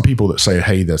go. Some people that say,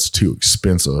 hey, that's too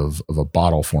expensive of a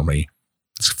bottle for me.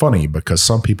 It's funny because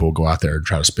some people go out there and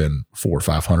try to spend $400 or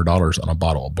 $500 on a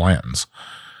bottle of Blanton's,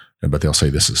 but they'll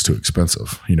say this is too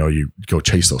expensive. You go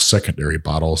chase those secondary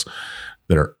bottles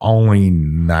that are only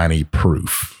 90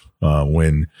 proof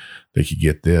when they could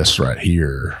get this right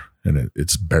here, and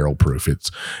it's barrel proof.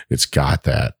 It's got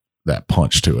that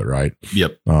punch to it, right?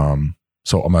 Yep.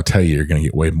 So I'm gonna tell you, you're gonna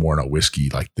get way more in a whiskey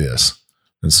like this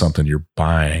than something you're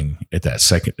buying at that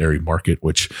secondary market,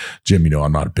 which, Jim,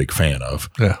 I'm not a big fan of.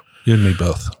 Yeah, you and me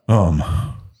both.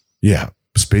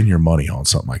 Spend your money on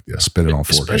something like this. Spend it on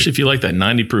 4 Especially if you like that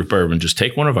 90 proof bourbon, just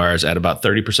take one of ours, add about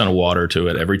 30% of water to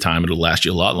it every time. It'll last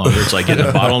you a lot longer. It's like getting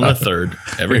a bottle in the third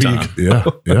every time. Yeah.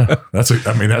 That's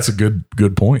a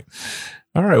good point.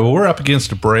 All right. Well, we're up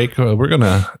against a break. We're going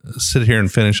to sit here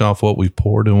and finish off what we've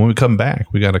poured. And when we come back,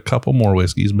 we got a couple more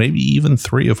whiskeys, maybe even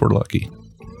 3 if we're lucky.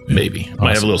 Maybe. Awesome.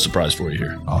 Might have a little surprise for you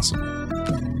here. Awesome.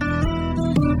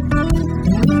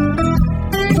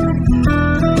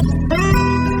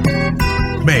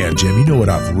 Man, Jim, you know what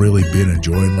I've really been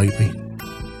enjoying lately?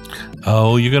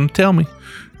 Oh, you're going to tell me.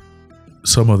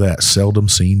 some of that Seldom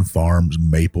Seen Farms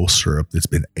maple syrup that's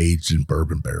been aged in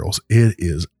bourbon barrels. It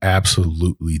is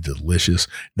absolutely delicious,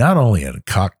 not only in a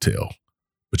cocktail,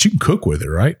 but you can cook with it,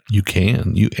 right? You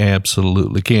can. You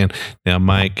absolutely can. Now,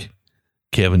 Mike,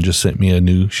 Kevin just sent me a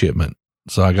new shipment,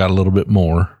 so I got a little bit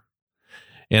more.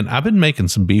 And I've been making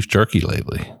some beef jerky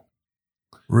lately.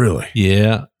 Really?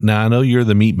 Yeah. Now, I know you're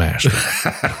the meat master,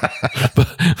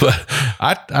 but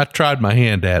I tried my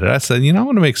hand at it. I said, I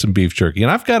want to make some beef jerky. And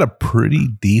I've got a pretty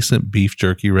decent beef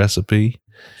jerky recipe.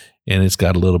 And it's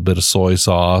got a little bit of soy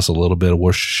sauce, a little bit of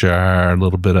Worcestershire, a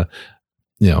little bit of,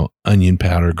 onion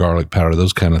powder, garlic powder,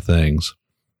 those kind of things.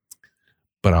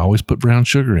 But I always put brown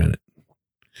sugar in it.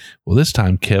 Well, this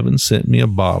time Kevin sent me a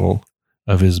bottle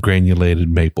of his granulated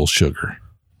maple sugar.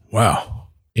 Wow.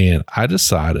 And I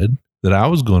decided that I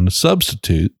was going to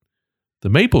substitute the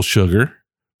maple sugar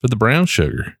for the brown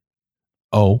sugar.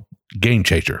 Oh, game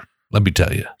changer. Let me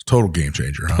tell you. Total game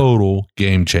changer, huh? Total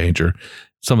game changer.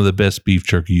 Some of the best beef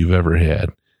jerky you've ever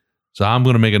had. So I'm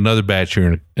going to make another batch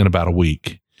here in about a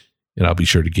week, and I'll be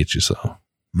sure to get you some.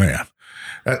 Man,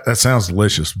 that sounds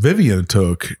delicious. Vivian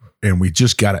took, and we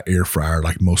just got an air fryer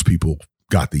like most people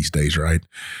got these days, right?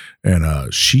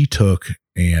 And she took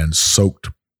and soaked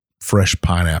fresh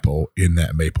pineapple in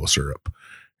that maple syrup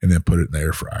and then put it in the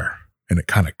air fryer, and it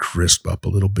kind of crisped up a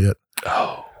little bit.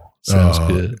 Oh, sounds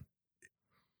good.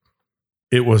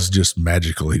 It was just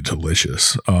magically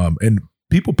delicious. And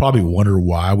people probably wonder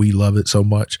why we love it so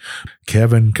much.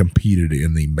 Kevin competed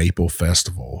in the Maple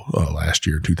Festival last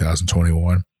year,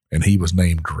 2021, and he was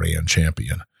named grand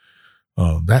champion.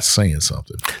 That's saying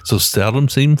something. So Seldom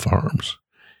Seen Farms,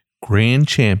 grand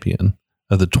champion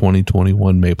of the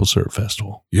 2021 Maple Syrup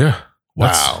Festival. Yeah.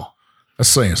 Wow. That's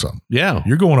saying something. Yeah.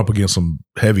 You're going up against some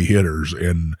heavy hitters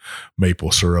in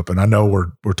maple syrup. And I know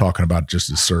we're talking about just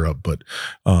the syrup, but,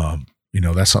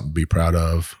 that's something to be proud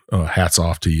of. Hats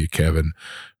off to you, Kevin,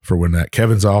 for winning that.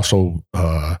 Kevin's also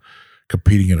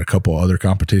competing in a couple other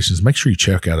competitions. Make sure you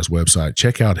check out his website.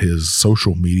 Check out his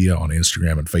social media on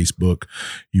Instagram and Facebook.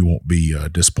 You won't be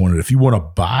disappointed. If you want to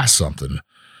buy something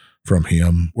from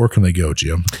him, where can they go,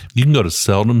 Jim? You can go to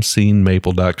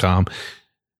seldomseenmaple.com.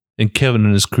 And Kevin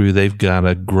and his crew, they've got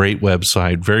a great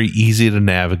website, very easy to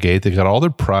navigate. They've got all their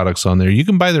products on there. You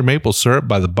can buy their maple syrup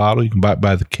by the bottle. You can buy it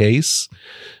by the case.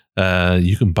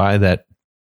 You can buy that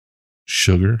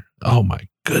sugar. Oh, my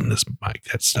goodness, Mike.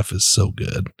 That stuff is so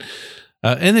good.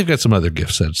 And they've got some other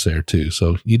gift sets there, too.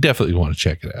 So you definitely want to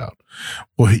check it out.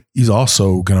 Well, he's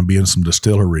also going to be in some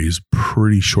distilleries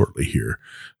pretty shortly here.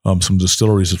 Some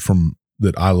distilleries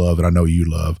that I love and I know you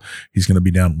love. He's going to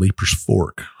be down at Leaper's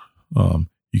Fork.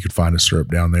 You can find a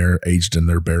syrup down there aged in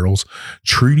their barrels.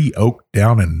 Treaty Oak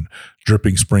down in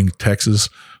Dripping Spring, Texas.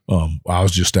 I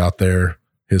was just out there.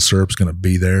 His syrup's going to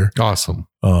be there. Awesome.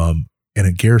 And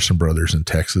at Garrison Brothers in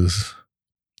Texas,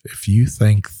 if you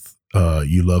think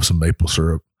you love some maple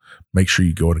syrup, make sure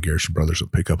you go to Garrison Brothers and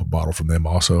pick up a bottle from them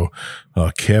also.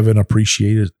 Kevin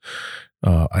appreciated it.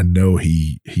 I know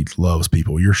he loves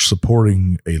people. You're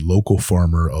supporting a local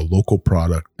farmer, a local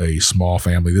product, a small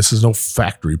family. This is no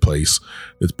factory place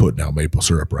that's putting out maple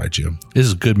syrup, right, Jim? This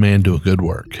is a good man doing good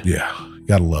work. Yeah,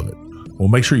 gotta love it. Well,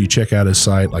 make sure you check out his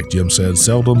site, like Jim said,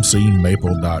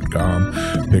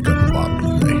 seldomseenmaple.com. Pick up a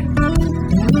bottle today.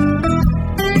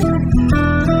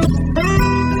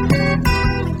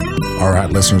 All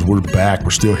right, listeners, we're back. We're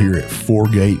still here at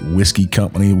Foregate Whiskey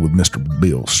Company with Mr.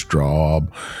 Bill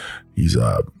Straub. He's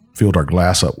filled our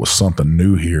glass up with something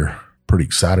new here. Pretty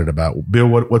excited about. Bill,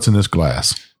 what's in this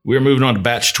glass? We're moving on to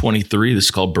batch 23. This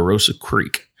is called Barossa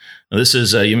Creek. Now, this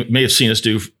is, you may have seen us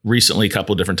do recently a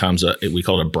couple of different times. We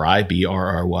call it a Brye,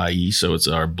 B-R-R-Y-E. So it's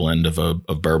our blend of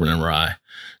bourbon and rye.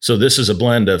 So this is a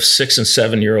blend of 6 and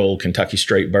 7 year old Kentucky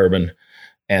straight bourbon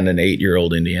and an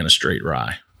 8-year-old Indiana straight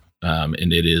rye.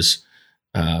 And it is,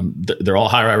 they're all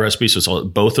high rye recipes. So it's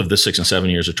both of the 6 and 7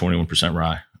 years are 21%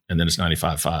 rye. And then it's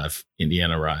 95.5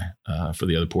 Indiana rye for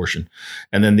the other portion.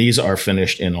 And then these are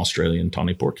finished in Australian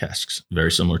tawny port casks,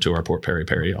 very similar to our Port Perry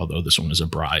Perry, although this one is a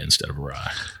Brye instead of a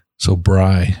rye. So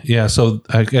Brye. Yeah, so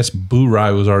I guess Boo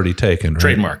Rye was already taken, right?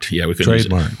 Trademarked. Yeah, we couldn't use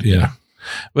it. Trademarked, yeah.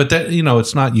 But that,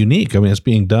 it's not unique. I mean, it's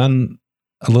being done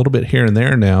a little bit here and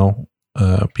there now.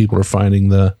 People are finding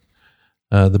the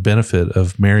benefit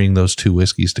of marrying those two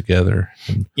whiskeys together.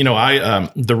 And,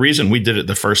 the reason we did it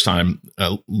the first time,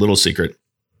 a little secret,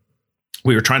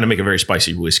 we were trying to make a very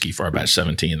spicy whiskey for our batch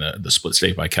 17, the Split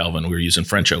State by Kelvin. We were using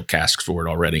French oak casks for it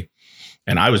already.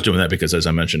 And I was doing that because, as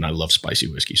I mentioned, I love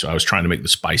spicy whiskey. So I was trying to make the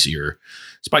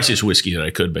spiciest whiskey that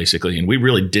I could, basically. And we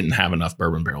really didn't have enough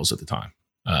bourbon barrels at the time.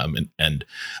 And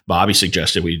Bobby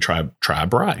suggested we try a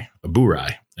Brye, a Boo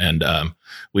Rye. And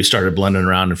we started blending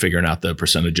around and figuring out the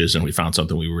percentages, and we found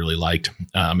something we really liked.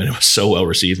 And it was so well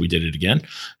received, we did it again.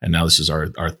 And now this is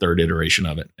our third iteration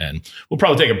of it. And we'll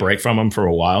probably take a break from them for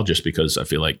a while, just because I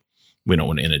feel like we don't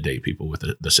want to inundate people with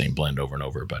the same blend over and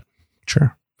over. But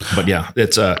Sure. But yeah,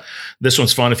 it's this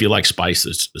one's fun. If you like spice,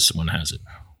 this one has it.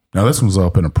 Now this one's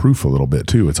up in a proof a little bit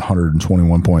too. It's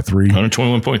 121.3.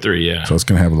 121.3, yeah. So it's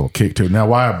going to have a little kick to it. Now,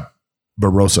 why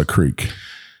Barossa Creek?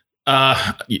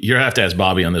 You're gonna have to ask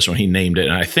Bobby on this one. He named it,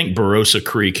 and I think Barossa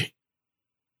Creek.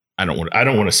 I don't want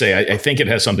to say. I think it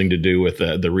has something to do with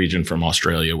the region from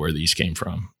Australia where these came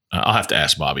from. I'll have to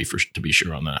ask Bobby to be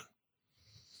sure on that.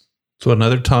 So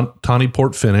another tawny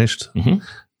port finished,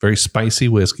 very spicy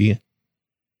whiskey,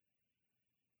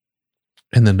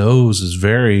 and the nose is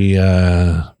very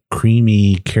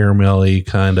creamy, caramelly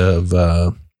kind of.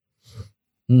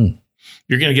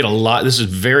 You're going to get a lot. This is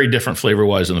very different flavor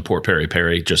wise than the Port Perry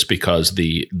Perry, just because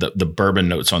the bourbon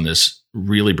notes on this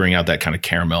really bring out that kind of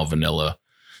caramel vanilla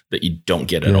that you don't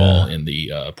get at all in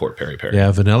the Port Perry Perry.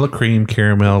 Yeah, vanilla cream,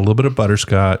 caramel, a little bit of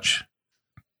butterscotch.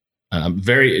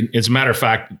 As a matter of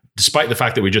fact, despite the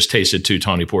fact that we just tasted 2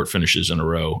 tawny port finishes in a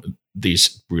row,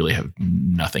 these really have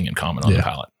nothing in common on the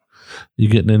palate. You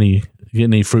getting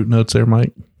any fruit notes there,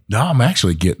 Mike? No, I'm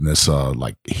actually getting this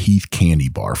like Heath candy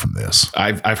bar from this.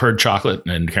 I've heard chocolate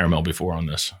and caramel before on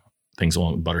this. Things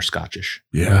along butterscotchish.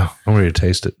 Yeah. I'm ready to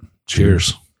taste it.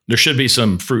 Cheers. There should be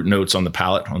some fruit notes on the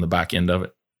palate on the back end of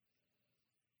it.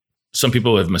 Some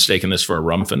people have mistaken this for a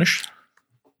rum finish.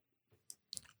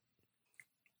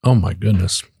 Oh my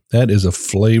goodness. That is a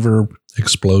flavor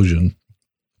explosion.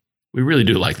 We really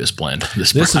do like this blend.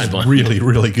 This is blend. really,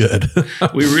 really good.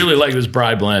 We really like this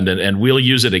Bry blend, and we'll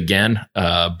use it again,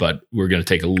 but we're going to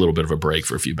take a little bit of a break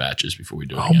for a few batches before we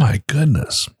do it again. My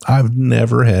goodness. I've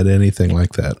never had anything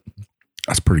like that.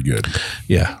 That's pretty good.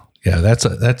 Yeah. Yeah.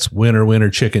 That's winter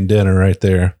chicken dinner right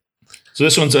there. So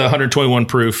this one's 121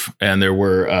 proof, and there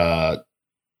were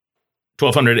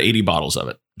 1,280 bottles of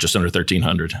it, just under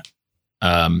 1,300.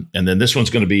 And then this one's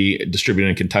going to be distributed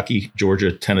in Kentucky,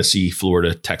 Georgia, Tennessee,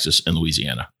 Florida, Texas, and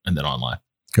Louisiana, and then online.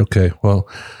 Okay. Well,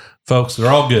 folks,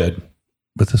 they're all good,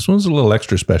 but this one's a little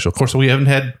extra special. Of course, we haven't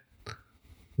had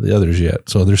the others yet,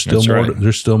 so there's still more. Right.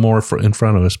 There's still more in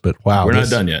front of us. But wow, we're not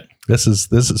done yet. This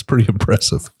is pretty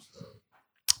impressive.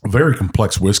 Very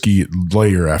complex whiskey,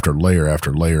 layer after layer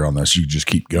after layer on this. You just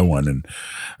keep going, and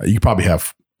you probably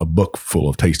have a book full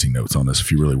of tasting notes on this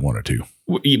if you really wanted to.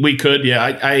 We could,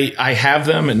 yeah. I have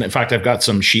them, and in fact, I've got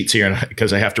some sheets here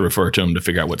because I have to refer to them to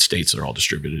figure out what states they're all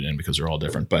distributed in because they're all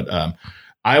different. But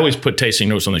I always put tasting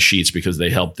notes on the sheets because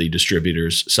they help the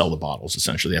distributors sell the bottles.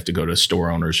 Essentially, they have to go to store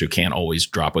owners who can't always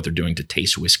drop what they're doing to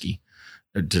taste whiskey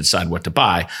to decide what to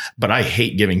buy. But I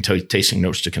hate giving tasting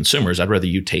notes to consumers. I'd rather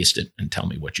you taste it and tell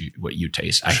me what you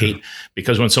taste. I hate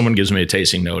because when someone gives me a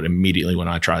tasting note, immediately when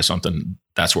I try something,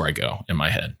 that's where I go in my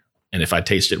head. And if I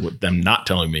taste it with them not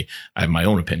telling me, I have my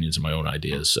own opinions and my own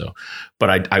ideas. So,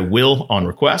 but I will on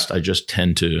request. I just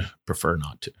tend to prefer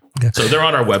not to. Yeah. So they're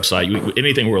on our website.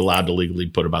 Anything we're allowed to legally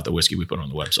put about the whiskey, we put on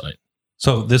the website.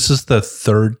 So this is the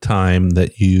third time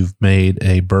that you've made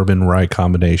a bourbon rye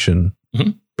combination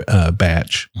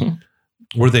batch.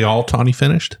 Mm-hmm. Were they all tawny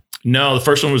finished? No, the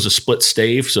first one was a split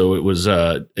stave. So it was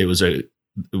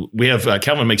we have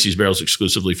Calvin makes these barrels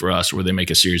exclusively for us, where they make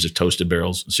a series of toasted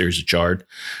barrels, a series of charred,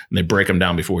 and they break them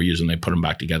down before we use them. They put them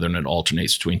back together, and it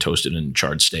alternates between toasted and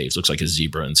charred staves. Looks like a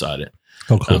zebra inside it.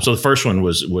 Oh, cool. So the first one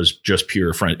was just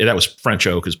pure French. That was French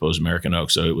oak as opposed to American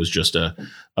oak. So it was just a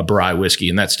Bry whiskey,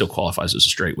 and that still qualifies as a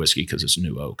straight whiskey because it's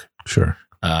new oak. Sure.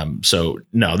 So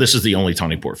no, this is the only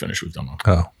tawny port finish we've done on.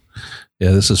 Oh.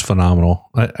 Yeah, this is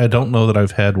phenomenal. I don't know that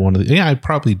I've had one of the. Yeah, I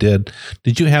probably did.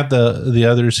 Did you have the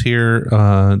others here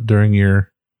during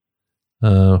your?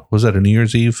 Was that a New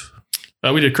Year's Eve?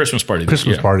 We did Christmas party.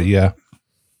 Christmas party, yeah.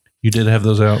 You did have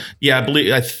those out. Yeah,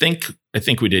 I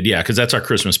think we did. Yeah, because that's our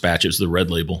Christmas batch. It's the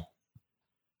red label.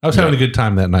 I was having a good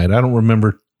time that night. I don't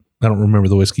remember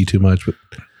the whiskey too much, but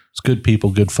it's good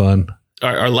people, good fun.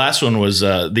 Our last one was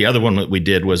the other one that we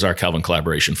did was our Calvin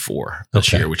Collaboration 4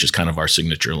 this year, which is kind of our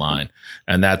signature line,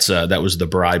 and that was the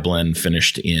Bry blend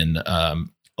finished in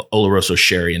Oloroso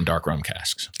sherry and dark rum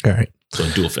casks. All right, so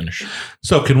dual finish.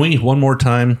 So can we one more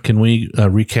time? Can we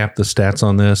recap the stats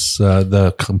on this?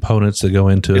 The components that go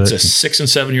into it. It's a 6 and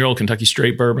 7 year old Kentucky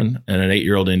straight bourbon and an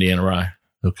 8-year-old Indiana rye.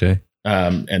 Okay.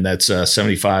 And that's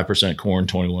 75% corn,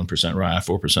 21% rye,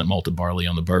 4% malted barley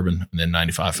on the bourbon, and then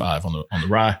 95.5 on the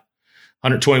rye.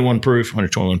 121 proof,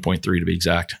 121.3 to be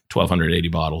exact, 1,280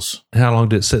 bottles. How long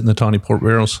did it sit in the Tawny Port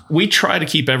barrels? We try to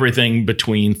keep everything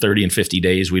between 30 and 50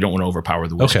 days. We don't want to overpower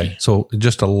the whiskey. Okay, so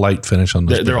just a light finish on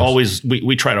those. They're always,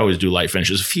 we try to always do light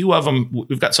finishes. A few of them,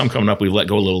 we've got some coming up, we've let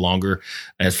go a little longer.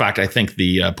 And in fact, I think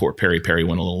the Port Perry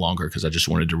went a little longer because I just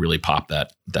wanted to really pop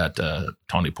that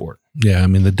Tawny Port. Yeah, I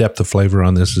mean, the depth of flavor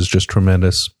on this is just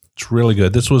tremendous. It's really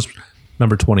good. This was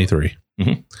number 23.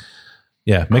 Mm-hmm.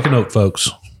 Yeah, make a note,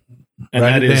 folks. And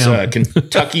Write that it is down.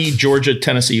 Kentucky, Georgia,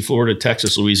 Tennessee, Florida,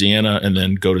 Texas, Louisiana, and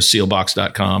then go to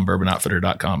sealbox.com,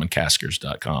 bourbonoutfitter.com, and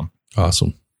caskers.com.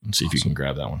 Awesome. And see if you can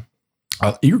grab that one.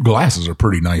 Your glasses are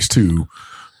pretty nice too.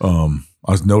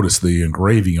 I've noticed the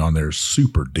engraving on there is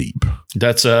super deep.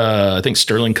 That's I think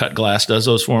Sterling Cut Glass does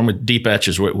those for them. With deep etch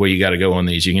is where you got to go on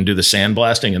these. You can do the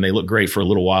sandblasting, and they look great for a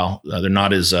little while. They're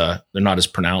not as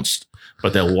pronounced,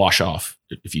 but they'll wash off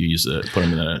if you put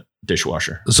them in a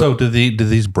dishwasher. So do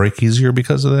these break easier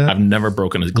because of that? I've never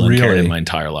broken a Glencairn Really? in my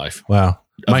entire life. Wow.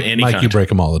 Mike, any you kind. break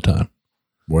them all the time.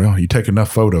 Well, you take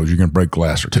enough photos, you're going to break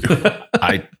glass or two.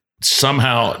 I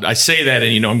say that,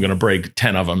 and I'm going to break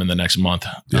 10 of them in the next month.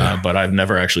 Yeah. But I've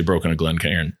never actually broken a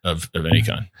Glencairn of any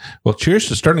kind. Well, cheers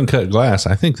to Sterling Cut Glass.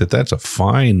 I think that's a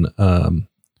fine.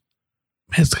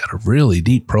 It's got a really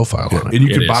deep profile on it. And you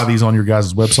It can is. buy these on your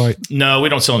guys' website. No, we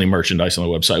don't sell any merchandise on the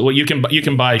website. Well, you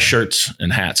can buy shirts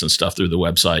and hats and stuff through the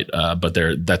website, but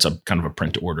that's a kind of a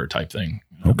print to order type thing.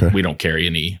 Okay. We don't carry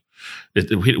any.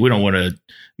 We don't want to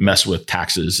mess with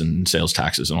taxes and sales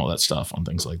taxes and all that stuff on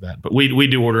things like that. But we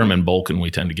do order them in bulk, and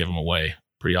we tend to give them away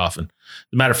pretty often.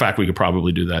 As a matter of fact, we could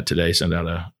probably do that today. Send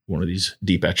out one of these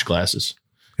deep etch glasses.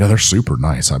 Yeah, they're super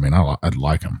nice. I mean, I'd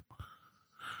like them.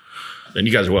 And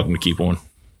you guys are welcome to keep one.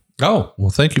 Oh,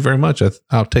 well, thank you very much.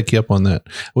 I'll take you up on that.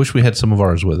 I wish we had some of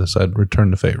ours with us. I'd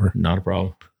return the favor. Not a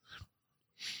problem.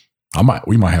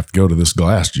 We might have to go to this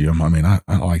glass, Jim. I mean, I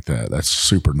like that. That's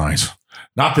super nice.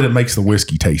 Not that it makes the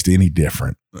whiskey taste any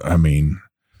different. I mean,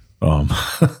 there's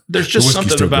the just whiskey's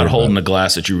something still about good, holding but- a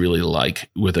glass that you really like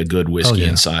with a good whiskey Oh, yeah.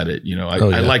 inside it. I Oh,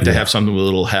 yeah. like to Yeah. have something with a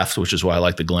little heft, which is why I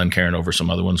like the Glencairn over some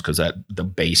other ones, because the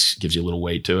base gives you a little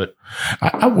weight to it.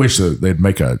 I wish that they'd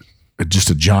make just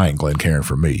a giant Glencairn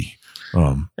for me.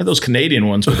 And those Canadian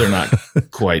ones, but they're not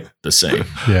quite the same.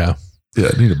 Yeah. Yeah,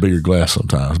 I need a bigger glass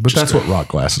sometimes, but that's what rock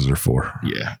glasses are for.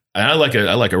 Yeah, and I like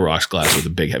a rocks glass with a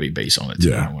big heavy base on it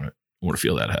too. Yeah. I want to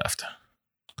feel that heft.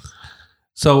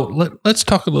 So let's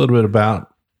talk a little bit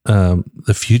about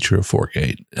the future of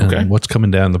Fortgate and Okay. what's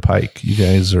coming down the pike. You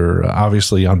guys are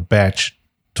obviously on batch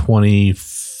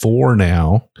 24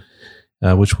 now,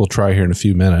 which we'll try here in a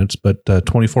few minutes, but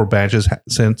 24 batches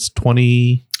since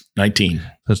 19.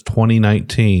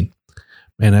 2019.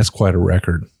 Man, that's quite a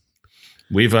record.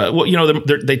 We've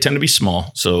they tend to be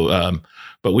small, so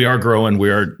but we are growing. We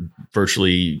are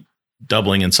virtually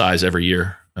doubling in size every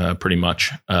year, pretty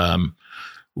much.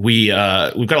 We've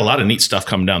got a lot of neat stuff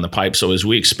coming down the pipe. So as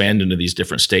we expand into these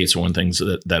different states, one of the things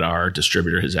that our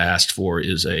distributor has asked for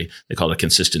is they call it a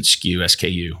consistent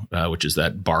SKU, which is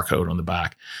that barcode on the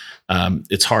back.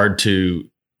 It's hard to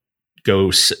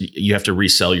you have to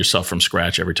resell yourself from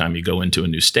scratch every time you go into a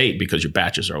new state because your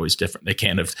batches are always different. They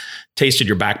can't have tasted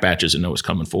your back batches and know what's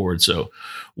coming forward. So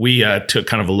we took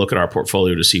kind of a look at our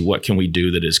portfolio to see what can we do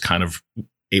that is kind of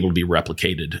able to be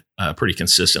replicated pretty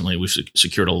consistently. We've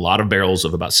secured a lot of barrels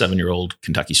of about 7-year-old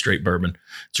Kentucky straight bourbon.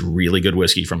 It's really good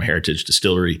whiskey from a heritage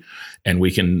distillery. And we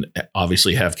can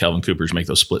obviously have Kelvin Coopers make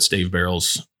those split stave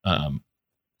barrels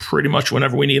pretty much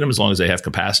whenever we need them, as long as they have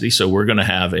capacity. So we're going to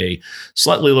have a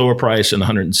slightly lower price in the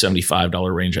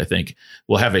 $175 range, I think.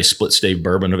 We'll have a split stave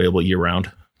bourbon available year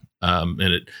round.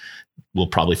 And we'll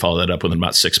probably follow that up within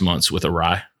about 6 months with a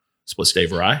rye, split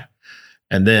stave rye.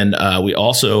 And then we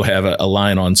also have a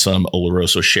line on some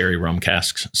Oloroso sherry rum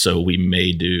casks. So we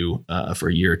may do for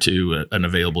a year or two an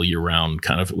available year round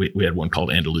kind of, we had one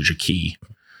called Andalusia Key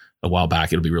a while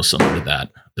back. It'll be real similar to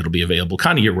that. It'll be available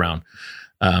kind of year round.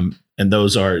 And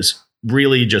those are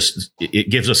really just,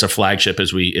 it gives us a flagship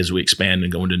as we expand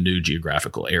and go into new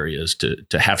geographical areas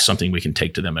to have something we can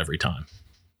take to them every time.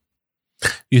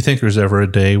 You think there's ever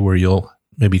a day where you'll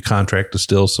maybe contract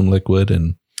distill some liquid?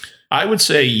 And I would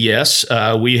say yes.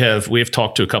 We have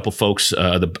talked to a couple folks.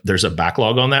 There's a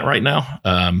backlog on that right now,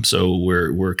 so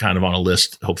we're kind of on a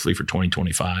list, hopefully for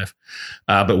 2025.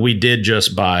 But we did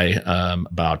just buy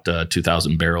about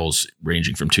 2,000 barrels,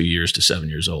 ranging from 2 years to 7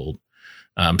 years old.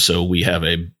 So we have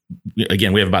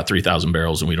about 3,000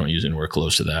 barrels, and we don't use anywhere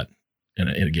close to that in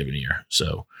a given year.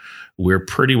 So we're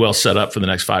pretty well set up for the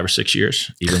next 5 or 6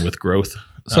 years, even with growth.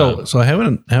 so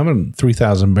having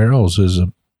 3,000 barrels is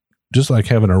just like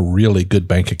having a really good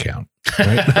bank account.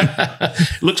 Right?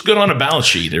 Looks good on a balance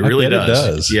sheet. It really does.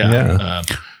 It does. Yeah.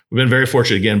 We've been very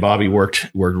fortunate. Again, Bobby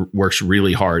works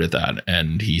really hard at that,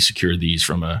 and he secured these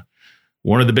from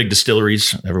one of the big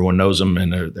distilleries. Everyone knows them,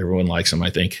 and everyone likes them.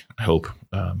 I hope.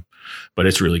 But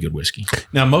it's really good whiskey.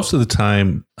 Now, most of the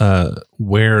time,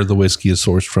 where the whiskey is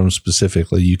sourced from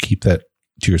specifically, you keep that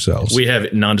to yourselves. We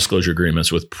have non-disclosure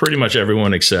agreements with pretty much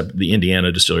everyone except the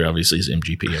Indiana distillery. Obviously, is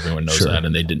MGP. Everyone knows that,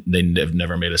 and they've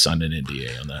never made us sign an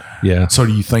NDA on that. Yeah. So,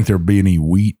 do you think there'll be any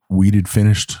wheated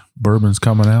finished bourbons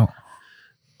coming out?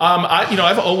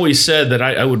 I've always said that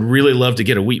I would really love to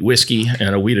get a wheat whiskey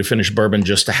and a wheated finished bourbon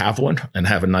just to have one and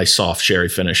have a nice soft sherry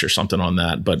finish or something on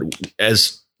that. But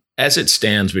as it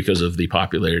stands, because of the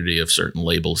popularity of certain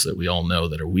labels that we all know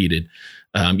that are wheated,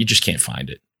 you just can't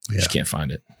find it. You just can't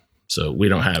find it. So we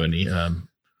don't have any.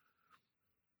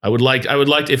 I would like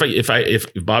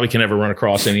if Bobby can ever run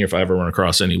across any, or if I ever run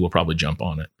across any, we'll probably jump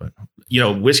on it. But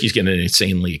whiskey's getting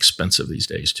insanely expensive these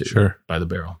days too. Sure. By the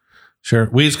barrel. Sure.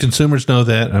 We as consumers know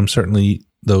that. I'm certainly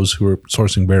those who are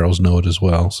sourcing barrels know it as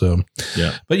well. So,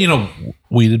 yeah. But,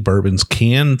 wheated bourbons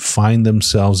can find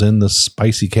themselves in the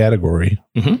spicy category,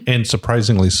 and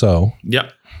surprisingly so.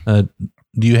 Yep.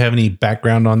 Do you have any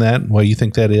background on that? Why you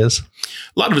think that is?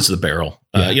 A lot of it's the barrel.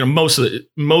 Yeah. Most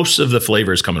of the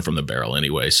flavor is coming from the barrel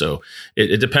anyway. So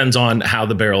it depends on how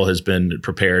the barrel has been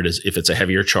prepared. If it's a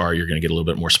heavier char, you're going to get a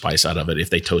little bit more spice out of it.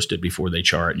 If they toast it before they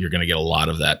char it, you're going to get a lot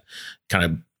of that kind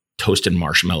of toasted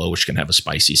marshmallow, which can have a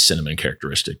spicy cinnamon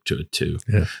characteristic to it too.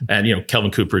 Yeah. And, Kelvin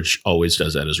Cooperage always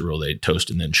does that as a rule. They toast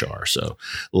and then char. So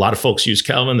a lot of folks use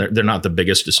Kelvin. They're not the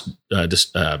biggest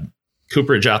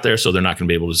Cooperage out there, so they're not going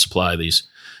to be able to supply these,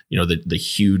 the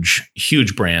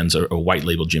huge brands, or white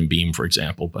label Jim Beam, for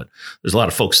example. But there's a lot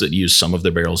of folks that use some of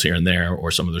their barrels here and there, or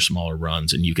some of their smaller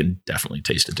runs, and you can definitely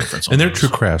taste a difference. And they're true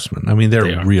craftsmen. I mean,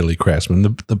 they're really craftsmen.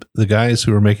 The guys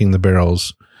who are making the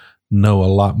barrels know a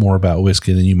lot more about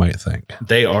whiskey than you might think.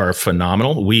 They are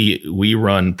phenomenal. We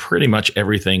run pretty much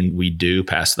everything we do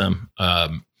past them.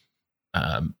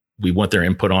 We want their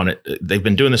input on it. They've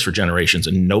been doing this for generations,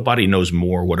 and nobody knows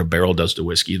more what a barrel does to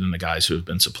whiskey than the guys who have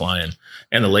been supplying,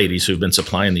 and the ladies who have been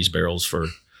supplying these barrels for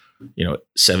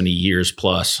 70 years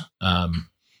plus.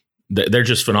 They're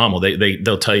just phenomenal.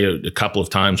 They'll tell you a couple of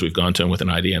times we've gone to them with an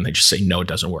idea, and they just say, no, it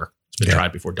doesn't work. It's been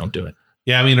tried before. Don't do it.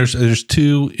 Yeah, I mean, there's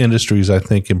two industries I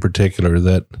think in particular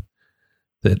that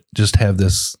just have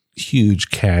this huge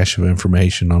cache of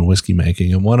information on whiskey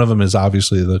making, and one of them is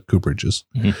obviously the Cooperages,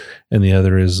 and the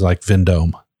other is like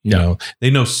Vendome.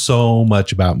 They know so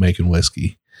much about making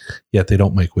whiskey, yet they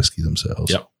don't make whiskey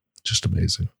themselves. Yep. Just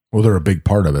amazing. Well, they're a big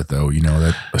part of it, though.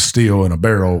 That a still and a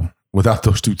barrel, without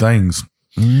those two things,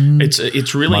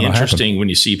 it's really interesting when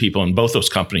you see people, and both those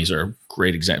companies are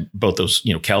great examples. Both those,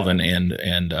 Kelvin and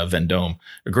Vendome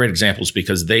are great examples,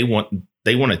 because they want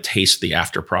to taste the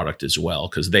after product as well,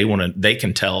 because they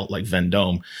can tell, like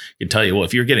Vendome can tell you, well,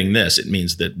 if you're getting this, it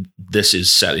means that this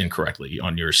is set incorrectly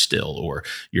on your still, or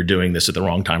you're doing this at the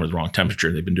wrong time or the wrong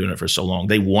temperature. They've been doing it for so long.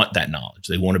 They want that knowledge.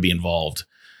 They want to be involved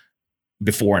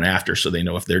before and after, so they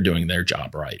know if they're doing their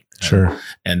job right. Sure.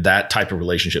 And that type of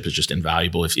relationship is just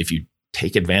invaluable. If you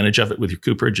take advantage of it with your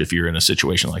Cooperage, if you're in a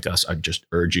situation like us, I just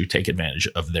urge you, take advantage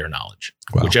of their knowledge.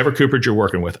 Wow. Whichever Cooperage you're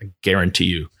working with, I guarantee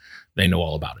you they know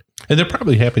all about it. And they're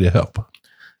probably happy to help.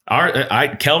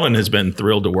 Kelvin has been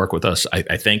thrilled to work with us.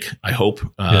 I hope.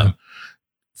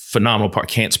 Phenomenal part.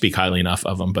 Can't speak highly enough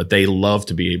of them, but they love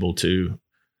to be able to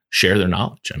share their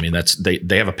knowledge. I mean,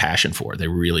 they have a passion for it. They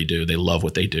really do. They love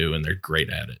what they do, and they're great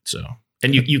at it. So,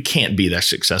 and you can't be that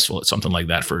successful at something like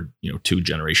that for 2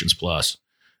 generations plus,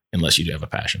 unless you do have a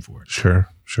passion for it. Sure.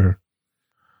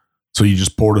 So you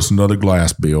just poured us another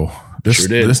glass, Bill. Sure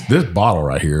did. This bottle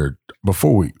right here,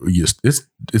 before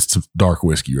it's some dark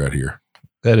whiskey right here.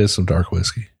 That is some dark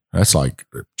whiskey. That's like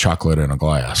chocolate in a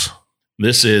glass.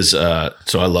 This is,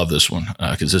 so I love this one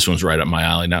because this one's right up my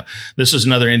alley. Now, this is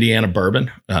another Indiana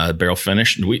bourbon, barrel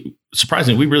finished. And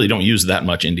surprisingly, we really don't use that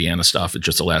much Indiana stuff. It's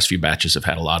just the last few batches have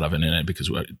had a lot of it in it,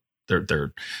 because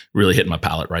they're really hitting my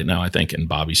palate right now, I think, and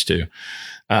Bobby's too.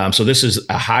 So this is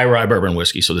a high rye bourbon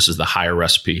whiskey. So this is the higher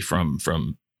recipe from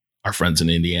our friends in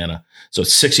Indiana. So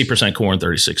it's 60% corn,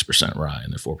 36% rye,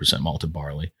 and then 4% malted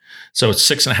barley. So it's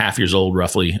 6.5 years old,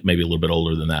 roughly, maybe a little bit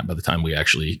older than that by the time we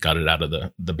actually got it out of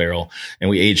the barrel. And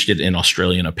we aged it in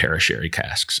Australian Apera sherry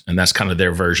casks. And that's kind of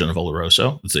their version of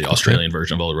Oloroso. It's the Australian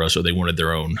version of Oloroso. They wanted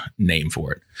their own name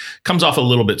for it. Comes off a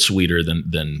little bit sweeter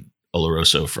than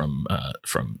Oloroso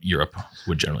from Europe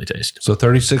would generally taste. So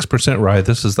 36% rye.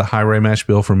 This is the high rye mash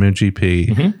bill from MGP.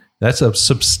 Mm-hmm. That's a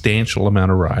substantial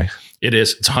amount of rye. It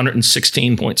is. It's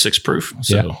 116.6 proof.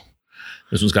 So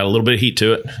This one's got a little bit of heat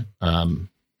to it.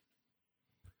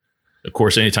 Of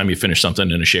course, anytime you finish something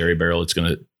in a sherry barrel, it's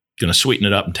going to sweeten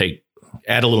it up and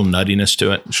add a little nuttiness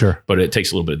to it. Sure. But it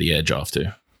takes a little bit of the edge off too.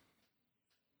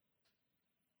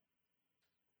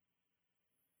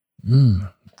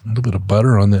 A little bit of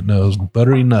butter on that nose.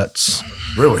 Buttery nuts.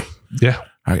 Really? Yeah.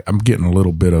 I'm getting a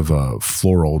little bit of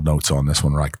floral notes on this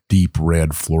one, like deep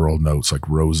red floral notes, like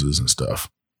roses and stuff.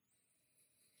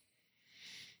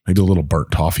 Maybe a little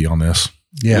burnt toffee on this.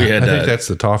 Yeah, I think that's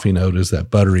the toffee note, is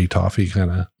that buttery toffee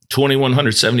kind of.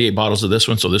 2,178 bottles of this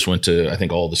one. So this went to, I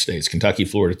think, all the states: Kentucky,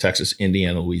 Florida, Texas,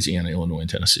 Indiana, Louisiana, Illinois, and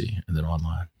Tennessee, and then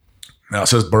online. Now it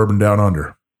says bourbon down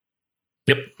under.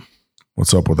 Yep.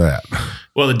 What's up with that?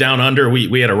 Well, the Down Under,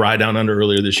 we had a rye Down Under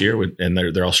earlier this year, and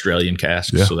they're Australian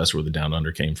casks, so that's where the Down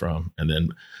Under came from. And then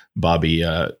Bobby,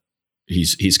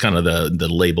 he's kind of the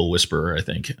label whisperer, I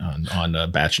think,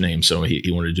 on batch names. So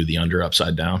he wanted to do the under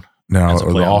upside down. Now,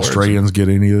 are the Australians get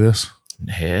any of this?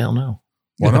 Hell no.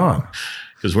 Why not?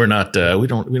 Because we're not. We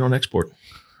don't export.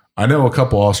 I know a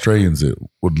couple Australians that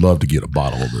would love to get a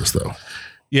bottle of this, though.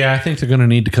 Yeah, I think they're going to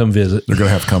need to come visit. They're going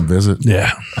to have to come visit.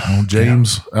 Yeah.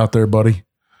 James out there, buddy.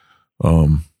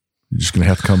 You're just going to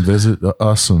have to come visit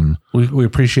us. And we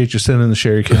appreciate you sending the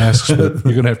sherry casks, but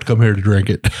you're going to have to come here to drink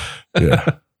it.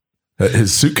 Yeah.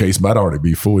 His suitcase might already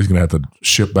be full. He's going to have to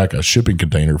ship back a shipping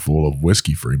container full of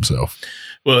whiskey for himself.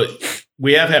 Well,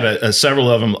 we have had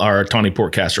several of them are Tawny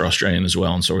Port Caster Australian as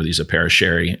well. And so are these a Paris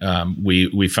Sherry.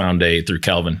 We found through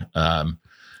Kelvin,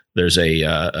 there's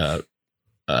a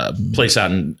place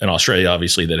out in Australia,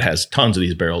 obviously, that has tons of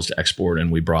these barrels to export.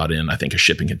 And we brought in, I think, a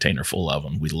shipping container full of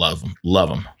them. We love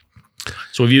them.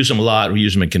 So we've used them a lot. We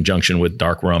use them in conjunction with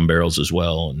dark rum barrels as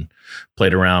well, and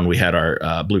played around. We had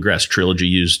our Bluegrass Trilogy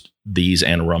used these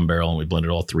and a rum barrel, and we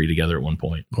blended all three together at one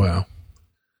point. Wow.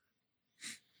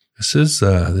 This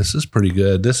is pretty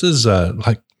good. This is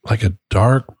like a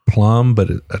dark plum,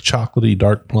 but a chocolatey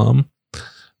dark plum.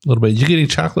 A little bit. Did you get any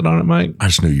chocolate on it, Mike? I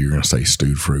just knew you were going to say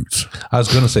stewed fruits. I was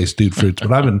going to say stewed fruits,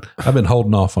 but I've been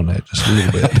holding off on that just a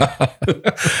little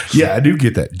bit. Yeah, I do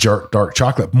get that dark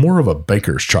chocolate, more of a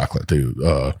baker's chocolate too.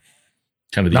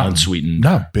 Kind of the unsweetened,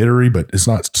 not bittery, but it's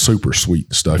not super sweet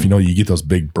and stuff. You know, you get those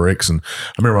big bricks, and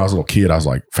I remember when I was a little kid, I was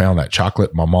like, found that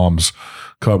chocolate in my mom's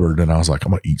cupboard, and I was like,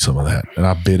 I'm gonna eat some of that, and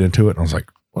I bit into it, and I was like,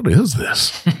 what is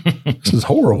this? This is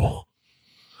horrible.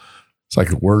 It's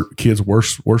like a kid's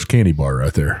worst candy bar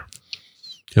right there.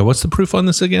 Yeah, what's the proof on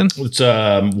this again? It's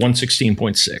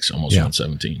 116.6, almost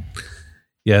 117.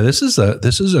 Yeah, this is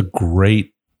a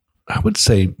great, I would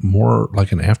say, more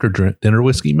like an after dinner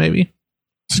whiskey, maybe.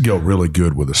 This would go really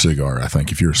good with a cigar. I think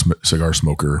if you're a cigar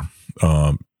smoker,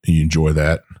 you enjoy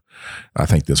that. I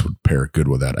think this would pair good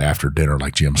with that after dinner,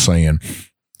 like Jim's saying.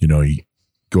 You know, you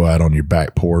go out on your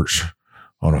back porch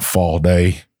on a fall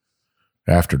day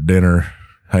after dinner,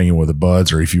 hanging with the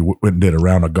buds, or if you went and did a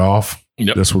round of golf,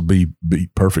 this would be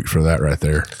perfect for that right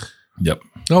there. Yep.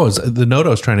 Oh, the note I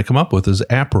was trying to come up with is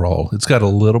Aperol. It's got a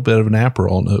little bit of an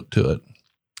Aperol note to it.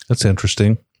 That's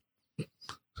interesting.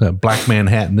 Black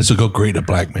Manhattan. This will go great at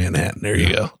Black Manhattan. There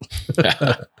you go.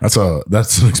 That's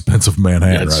an expensive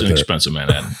Manhattan. It's right an there. expensive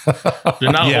Manhattan.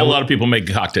 There's not a whole lot of people make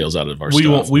cocktails out of our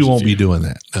stuff. We won't be doing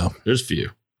that. No, there's a few.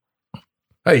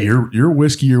 Hey, your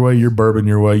whiskey your way, your bourbon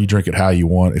your way. You drink it how you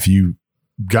want. If you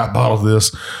got bottled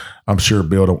this, I'm sure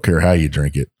Bill don't care how you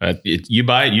drink it. You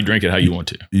buy it, you drink it how you want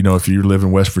to. You know, if you live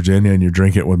in West Virginia and you're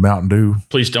drinking it with Mountain Dew,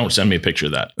 please don't send me a picture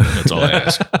of that. That's all I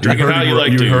ask. Drink it how you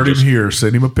like to. You heard him here.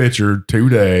 Send him a picture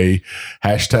today.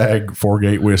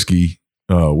 #4Gate whiskey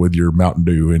with your Mountain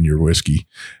Dew and your whiskey.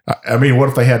 I mean, what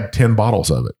if they had 10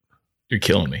 bottles of it? You're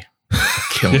killing me.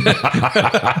 Killing me.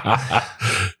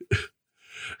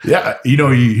 Yeah, you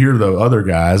know, you hear the other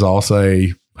guys all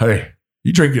say, "Hey,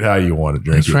 you drink it how you want to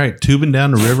drink That's it." That's right. Tubing down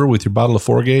the river with your bottle of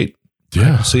 4Gate.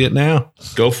 Yeah. I see it now.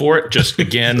 Go for it. Just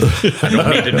again, I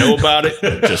don't need to know about it.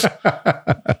 Just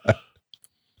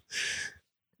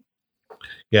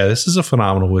yeah, this is a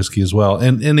phenomenal whiskey as well.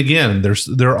 And again,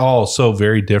 they're all so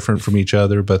very different from each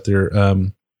other, but they're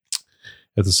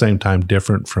at the same time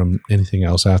different from anything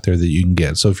else out there that you can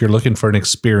get. So if you're looking for an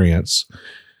experience,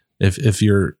 if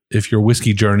your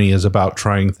whiskey journey is about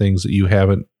trying things that you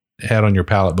haven't had on your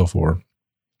palate before,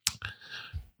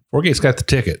 4Gate's got the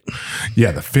ticket.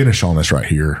 Yeah, the finish on this right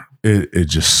here, it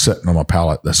just sitting on my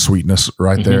palate. The sweetness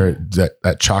right there,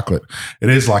 that chocolate. It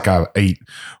is like I ate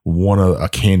a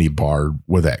candy bar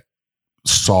with that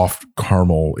soft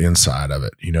caramel inside of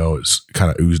it. You know, it's kind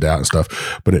of oozed out and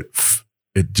stuff, but it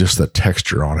just the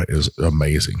texture on it is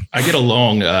amazing. I get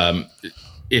along.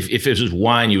 If it was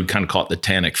wine, you would kind of call it the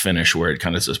tannic finish, where it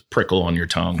kind of says prickle on your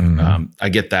tongue. I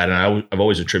get that, and I've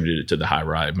always attributed it to the high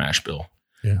rye mash bill.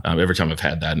 Yeah. Every time I've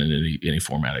had that in any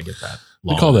format, I get that.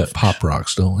 We call that Pop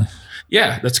Rocks, don't we?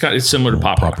 Yeah, it's similar to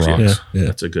Pop Rocks. Rocks. Yes. Yeah.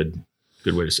 That's a good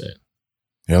way to say it.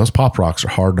 Yeah, those Pop Rocks are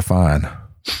hard to find.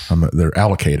 They're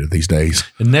allocated these days.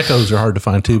 And Neckos are hard to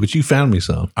find too, but you found me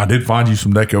some. I did find you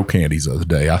some Necco candies the other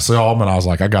day. I saw them and I was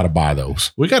like, I got to buy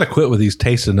those. We got to quit with these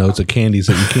tasting notes of candies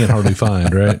that you can't hardly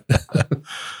find, right?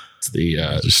 It's the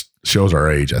It just shows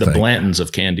our age, I the think. Blantons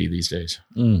of candy these days.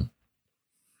 Mm.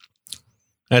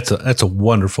 That's a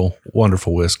wonderful,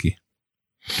 wonderful whiskey.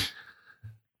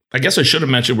 I guess I should have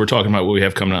mentioned we're talking about what we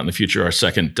have coming out in the future. Our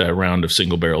second round of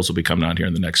single barrels will be coming out here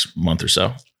in the next month or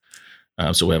so.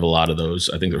 So we have a lot of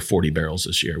those. I think there are 40 barrels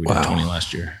this year. We did 20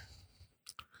 last year.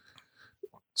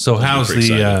 So how's pretty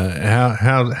the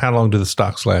how long do the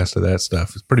stocks last of that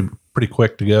stuff? It's pretty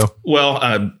quick to go. Well,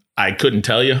 I couldn't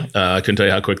tell you. I couldn't tell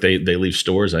you how quick they leave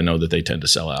stores. I know that they tend to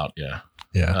sell out. Yeah.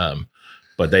 Yeah.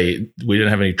 But we didn't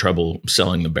have any trouble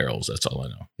selling the barrels. That's all I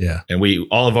know. Yeah. And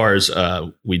all of ours,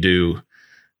 we do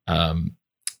 30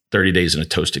 days in a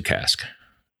toasted cask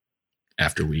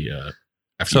after we.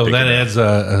 So that adds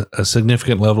a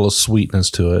significant level of sweetness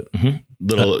to it. Mm-hmm.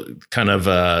 Little kind of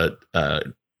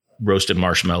roasted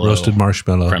marshmallow,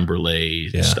 creme brulee,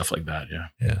 stuff like that. Yeah.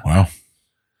 Yeah. Wow.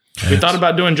 We thought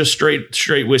about doing just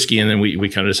straight whiskey, and then we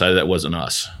kind of decided that wasn't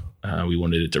us. We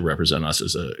wanted it to represent us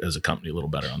as a company a little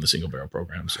better on the single barrel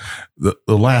program. So.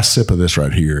 The last sip of this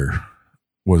right here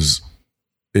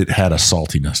it had a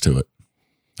saltiness to it,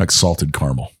 like salted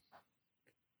caramel.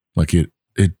 Like it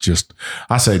just,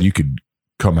 I said you could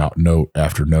come out note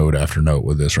after note after note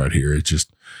with this right here. It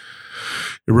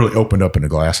really opened up in the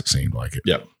glass. It seemed like it.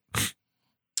 Yep.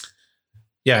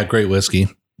 Yeah, great whiskey.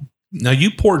 Now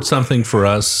you poured something for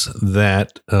us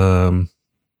that we're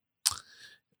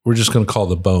just going to call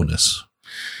the bonus.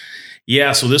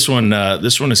 Yeah. So this one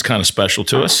is kind of special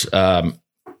to us.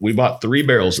 We bought 3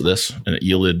 barrels of this, and it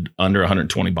yielded under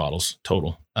 120 bottles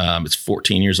total. It's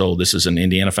 14 years old. This is an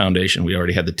Indiana Foundation. We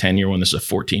already had the 10-year one. This is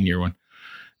a 14-year one.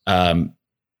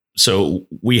 So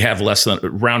we have less than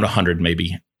around 100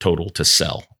 maybe total to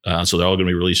sell. So they're all going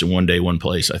to be released in one day, one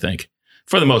place, I think.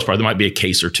 For the most part, there might be a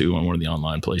case or two on one of the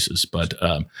online places, but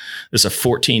this is a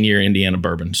 14-year Indiana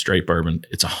bourbon, straight bourbon.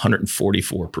 It's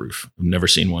 144 proof. I've never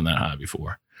seen one that high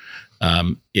before.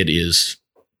 It is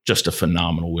just a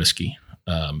phenomenal whiskey.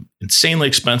 Insanely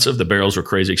expensive. The barrels were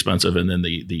crazy expensive, and then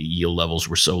the yield levels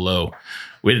were so low.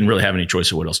 We didn't really have any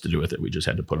choice of what else to do with it. We just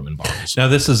had to put them in bottles. Now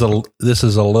this is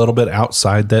a little bit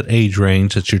outside that age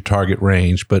range. It's your target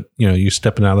range, but you're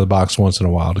stepping out of the box once in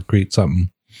a while to create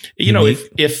something.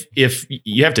 If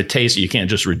you have to taste it, you can't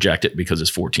just reject it because it's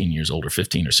 14 years old or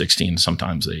 15 or 16.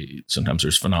 Sometimes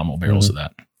there's phenomenal barrels of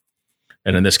that.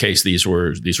 And in this case, these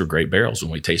were great barrels.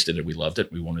 When we tasted it, we loved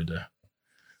it. We wanted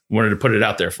to put it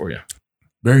out there for you.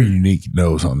 Very unique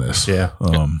nose on this. Yeah.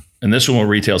 And this one will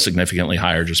retail significantly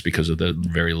higher just because of the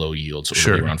very low yield. So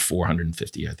it'll be around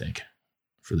 450, I think,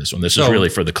 for this one. This is really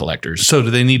for the collectors. So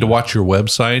do they need to watch your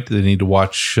website? Do they need to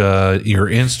watch your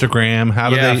Instagram?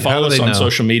 How do they follow us on know?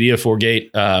 social media,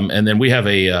 Foregate. And then we have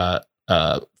a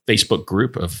Facebook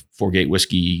group of Foregate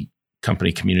Whiskey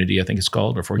Company Community, I think it's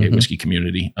called, or Foregate Whiskey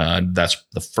Community. That's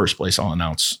the first place I'll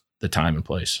announce the time and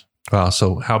place. Wow.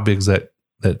 So how big is that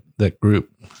group?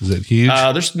 Is it huge?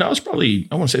 There's probably,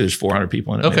 I want to say there's 400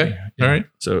 people in it. Okay. Maybe. Yeah. All right.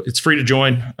 So it's free to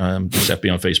join. Just have to be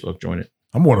on Facebook. Join it.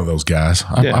 I'm one of those guys.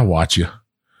 I watch you.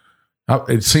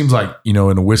 It seems like, in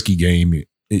a whiskey game,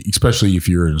 especially if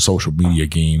you're in a social media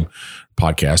game,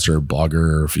 podcaster,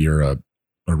 blogger, if you're a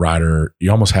writer, you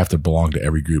almost have to belong to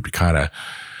every group to kind of.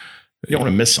 You don't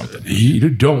want to miss something. You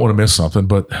don't want to miss something,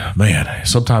 but man,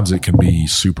 sometimes it can be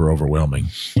super overwhelming.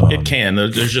 It can.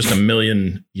 There's just a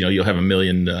million, you'll have a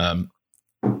million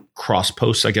cross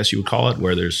posts, I guess you would call it,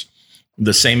 where there's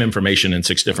the same information in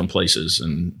 6 different places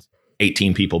and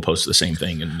 18 people post the same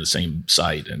thing in the same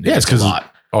site. And it's a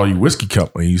lot. All you whiskey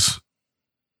companies,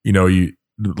 a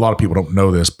lot of people don't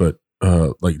know this, but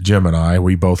like Jim and I,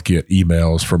 we both get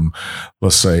emails from,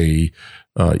 let's say,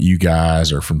 you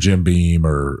guys, or from Jim Beam,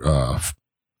 or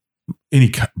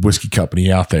any whiskey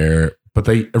company out there, but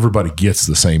everybody gets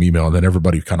the same email, and then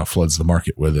everybody kind of floods the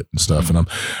market with it and stuff. And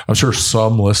I'm sure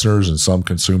some listeners and some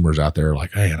consumers out there are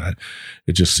like, hey,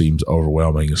 it just seems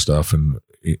overwhelming and stuff. And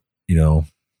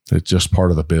it's just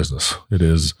part of the business. It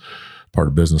is part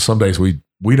of business. Some days we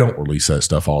don't release that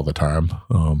stuff all the time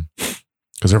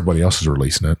because everybody else is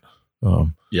releasing it.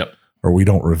 Yep. Or we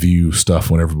don't review stuff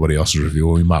when everybody else is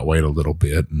reviewing. We might wait a little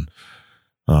bit, and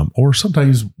or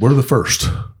sometimes we're the first.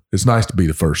 It's nice to be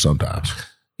the first sometimes.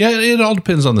 Yeah, it all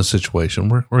depends on the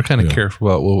situation. We're kind of careful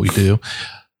about what we do.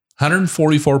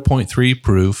 144.3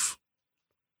 proof.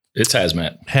 It's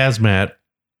hazmat.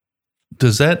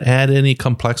 Does that add any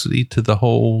complexity to the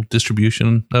whole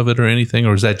distribution of it or anything,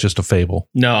 or is that just a fable?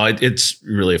 No, it's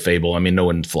really a fable. I mean, no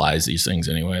one flies these things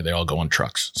anyway. They all go on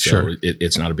trucks. So Sure.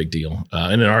 it's not a big deal.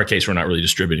 And in our case, we're not really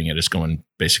distributing it. It's going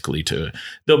basically to,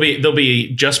 there'll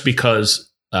be just because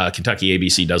Kentucky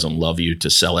ABC doesn't love you to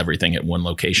sell everything at one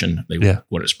location. They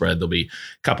want it spread. There'll be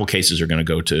a couple cases are going to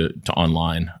go to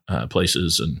online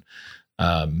places, and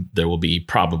there will be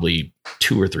probably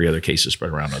 2 or 3 other cases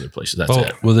spread around other places. That's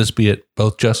it. Will this be at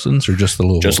both Justins or just the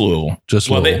Louisville? Just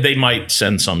Louisville. Well, they might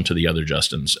send some to the other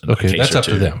Justins. Okay, that's up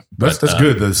to them. That's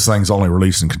good. This thing's only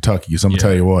released in Kentucky. So I'm going to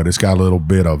tell you what, it's got a little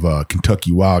bit of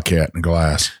Kentucky Wildcat in the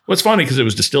glass. Well, it's funny because it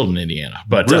was distilled in Indiana,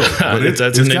 but Really? it's got an a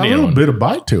Indiana little one. bit of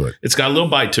bite to it. It's got a little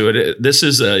bite to it. This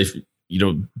is,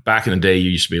 back in the day, you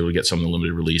used to be able to get some of the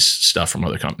limited release stuff from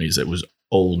other companies that was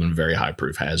old and very high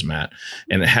proof hazmat.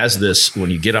 And it has this,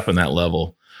 when you get up in that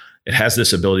level, it has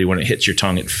this ability when it hits your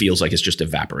tongue, it feels like it's just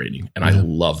evaporating. And I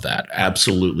love that.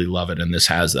 Absolutely love it. And this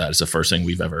has that. It's the first thing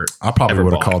we've ever. I probably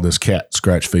would have called this cat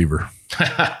scratch fever.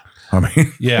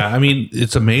 I mean,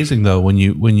 it's amazing though when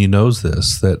you nose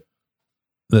this that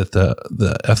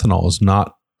the ethanol is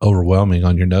not overwhelming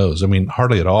on your nose. I mean,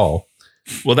 hardly at all.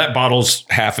 Well, that bottle's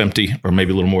half empty, or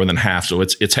maybe a little more than half, so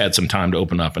it's had some time to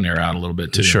open up and air out a little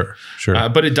bit too. Sure.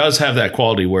 But it does have that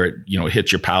quality where it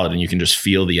hits your palate, and you can just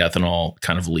feel the ethanol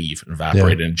kind of leave and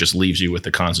evaporate, and it just leaves you with the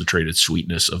concentrated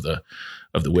sweetness of the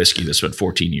whiskey that spent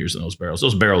 14 years in those barrels.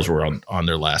 Those barrels were on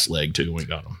their last leg too when we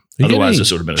got them. Otherwise,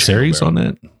 this would have been a cherries on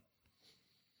that.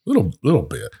 Little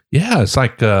bit. Yeah, it's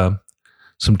like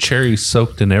some cherries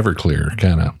soaked in Everclear,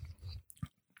 kind of.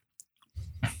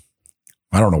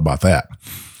 I don't know about that.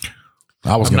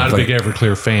 I'm not a big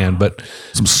Everclear fan, but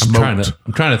some smoked.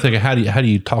 I'm trying to think of how do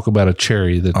you talk about a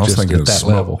cherry that's just at that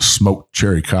level? Smoked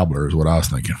cherry cobbler is what I was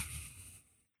thinking.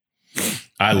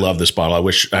 I love this bottle. I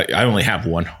wish I only have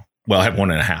one. Well, I have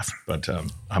 1.5, but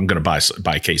I'm going to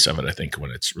buy a case of it. I think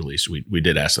when it's released, we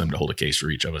did ask them to hold a case for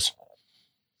each of us.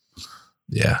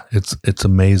 Yeah, it's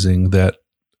amazing that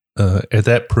at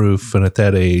that proof and at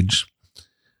that age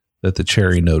that the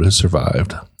cherry note has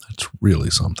survived. It's really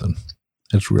something.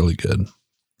 It's really good.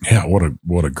 Yeah,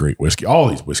 what a great whiskey. All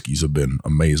these whiskeys have been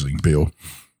amazing, Bill.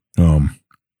 I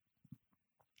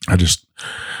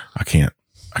can't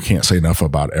say enough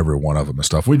about every one of them and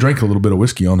stuff. We drank a little bit of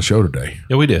whiskey on the show today.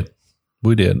 Yeah, we did.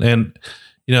 And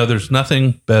there's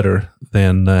nothing better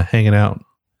than hanging out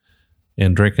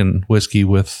and drinking whiskey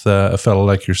with a fellow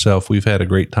like yourself. We've had a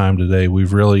great time today.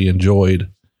 We've really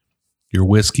enjoyed your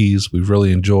whiskeys. We've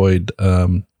really enjoyed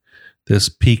this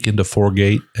peek into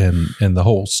Foregate and the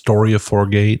whole story of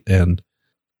Foregate. And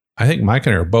I think Mike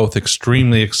and I are both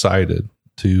extremely excited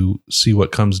to see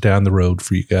what comes down the road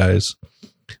for you guys.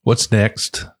 What's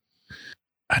next?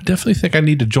 I definitely think I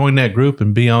need to join that group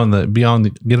and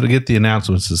get the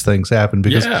announcements as things happen,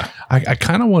 because I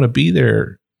kind of want to be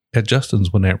there at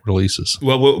Justin's when that releases.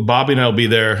 Well, Bobby and I will be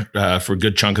there for a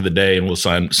good chunk of the day, and we'll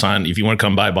sign. If you want to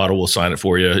come buy a bottle, we'll sign it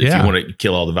for you. If you want to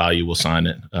kill all the value, we'll sign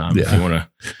it. If you want to,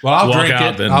 I'll drink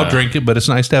it. Then, I'll drink it, but it's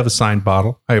nice to have a signed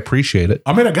bottle. I appreciate it.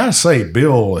 I mean, I gotta say,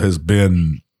 Bill has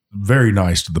been very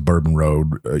nice to the Bourbon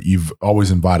Road. You've always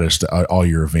invited us to all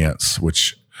your events,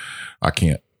 which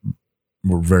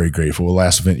we're very grateful. The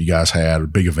last event you guys had, a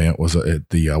big event, was at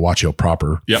the Watch Hill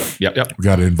Proper. Yep. We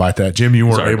got to invite that. Jim, you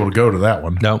weren't able to go to that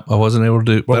one. No, I wasn't able to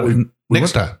do it. But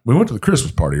next time. We went to the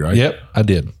Christmas party, right? Yep, I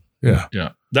did. Yeah.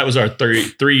 That was our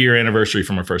 3-year anniversary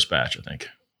from our first batch, I think.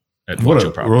 What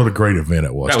a great event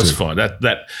it was. That was fun.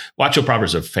 That Watch Hill Proper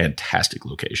is a fantastic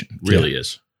location. Really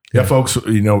is. Yeah, folks,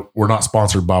 we're not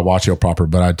sponsored by Watch Hill Proper,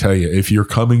 but I tell you, if you're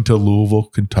coming to Louisville,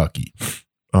 Kentucky,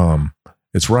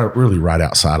 it's really right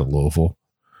outside of Louisville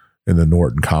in the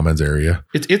Norton Commons area.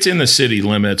 It's in the city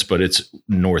limits, but it's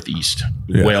northeast,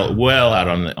 well out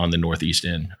on the northeast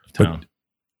end of town.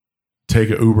 But take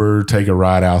an Uber, take a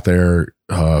ride out there.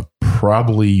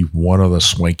 Probably one of the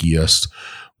swankiest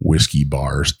whiskey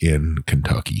bars in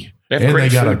Kentucky. They have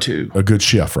great food too. A good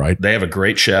chef, right? They have a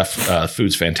great chef.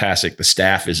 Food's fantastic. The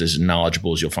staff is as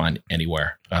knowledgeable as you'll find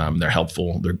anywhere. They're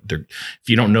helpful. They're if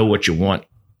you don't know what you want,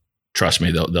 trust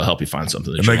me, they'll help you find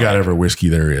something. And they got every whiskey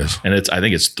there is. And I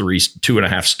think it's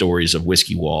 2.5 stories of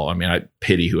whiskey wall. I mean, I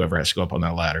pity whoever has to go up on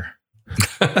that ladder.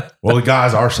 Well, the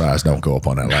guys our size don't go up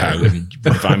on that ladder. I wouldn't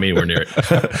find me anywhere near it.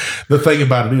 The thing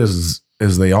about it is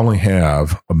they only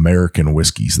have American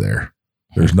whiskeys there.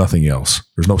 There's nothing else.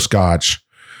 There's no Scotch.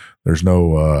 There's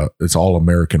no. It's all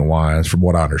American wines, from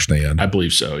what I understand. I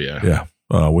believe so. Yeah. Yeah.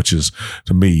 which is,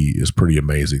 to me, is pretty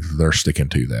amazing. They're sticking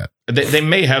to that. They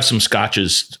may have some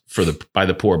scotches by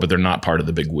the pour, but they're not part of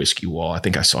the big whiskey wall. I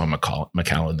think I saw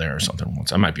Macallan there or something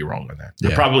once. I might be wrong on that.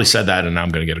 Yeah. I probably said that, and now I'm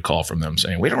going to get a call from them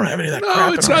saying, we don't have any of that crap.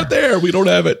 No, it's not there. We don't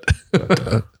have it.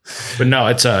 But no,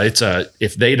 it's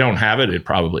if they don't have it, it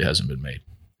probably hasn't been made.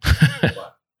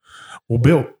 Well,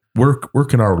 Bill, where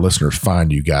can our listeners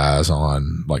find you guys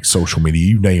on like social media?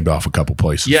 You named off a couple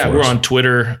places. Yeah, we're on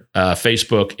Twitter,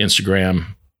 Facebook, Instagram.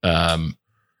 I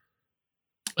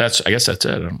guess that's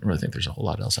it. I don't really think there's a whole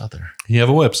lot else out there. You have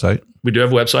a website. We do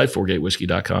have a website,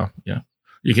 fourgatewhiskey.com. Yeah.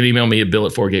 You can email me at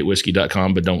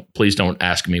bill@fourgatewhiskey.com, but please don't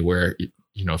ask me where,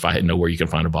 if I know where you can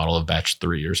find a bottle of batch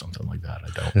 3 or something like that. I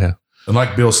don't. Yeah. And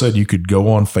like Bill said, you could go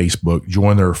on Facebook,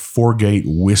 join their Four Gate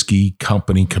Whiskey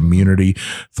Company community,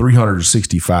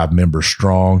 365 members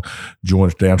strong. Join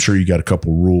us there. I'm sure you got a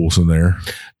couple rules in there.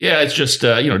 Yeah, it's just,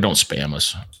 don't spam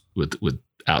us with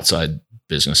outside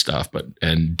business stuff,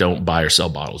 and don't buy or sell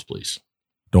bottles, please.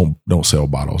 Don't sell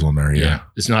bottles on there. Yeah.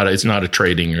 It's not a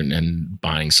trading and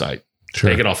buying site.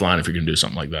 Sure. Take it offline if you're going to do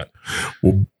something like that.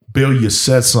 Well, Bill, you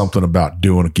said something about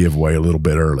doing a giveaway a little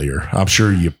bit earlier. I'm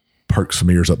sure you perk some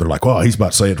ears up. They're like, well, he's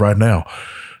about to say it right now.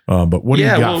 But what do you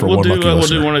got for one lucky listener? We'll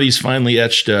do one of these finely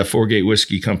etched Four Gate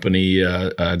Whiskey Company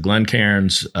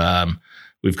Glencairns.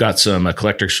 We've got some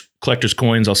collector's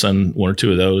coins. I'll send one or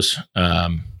two of those.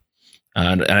 And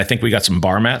I think we got some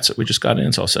bar mats that we just got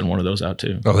in, so I'll send one of those out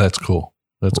too. Oh, that's cool.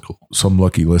 That's cool. Some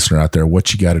lucky listener out there,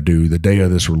 what you got to do the day of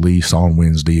this release on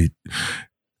Wednesday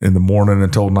in the morning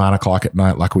until 9:00 at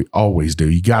night, like we always do.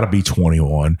 You got to be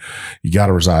 21. You got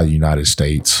to reside in the United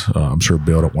States. I'm sure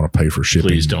Bill don't want to pay for shipping.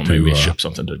 Please don't maybe ship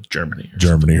something to Germany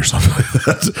or something like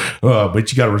that.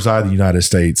 But you got to reside in the United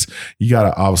States. You got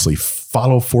to obviously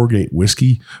follow Four Gate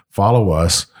Whiskey, follow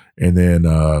us, and then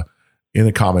in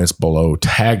the comments below,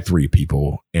 tag 3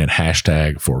 people and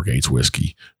hashtag Four Gates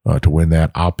Whiskey to win that.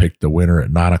 I'll pick the winner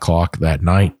at 9:00 that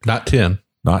night. Not 10.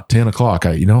 Not 10 o'clock.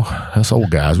 Us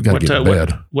old guys, we got to get in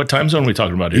bed. What time zone are we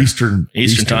talking about here? Eastern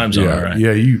time zone. Yeah, all right.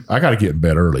 Yeah. I got to get in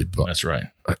bed early. That's right.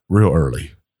 Real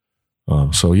early.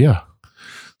 So yeah.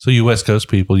 So you West Coast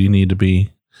people, you need to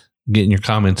be getting your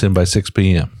comments in by 6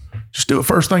 p.m. Just do it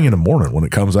first thing in the morning when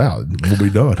it comes out. We'll be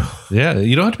done. Yeah.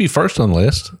 You don't have to be first on the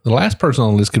list. The last person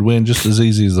on the list could win just as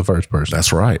easy as the first person.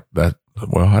 That's right.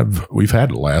 We've had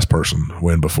the last person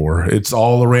win before. It's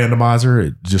all a randomizer.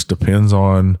 It just depends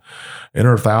on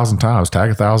enter 1,000 times, tag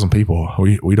 1,000 people.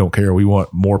 We don't care. We want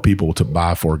more people to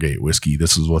buy Four Gate Whiskey.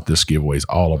 This is what this giveaway is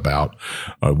all about.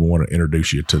 We want to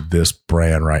introduce you to this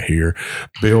brand right here.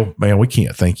 Bill, man, we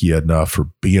can't thank you enough for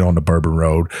being on the Bourbon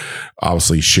Road,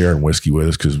 obviously sharing whiskey with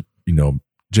us because,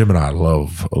 Jim and I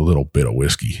love a little bit of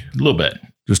whiskey. A little bit.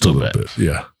 Just a little bit.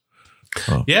 Yeah.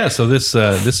 Yeah, so this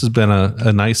has been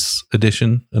a nice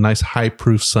edition, a nice high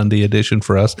proof Sunday edition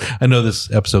for us. I know this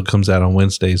episode comes out on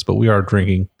Wednesdays, but we are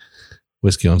drinking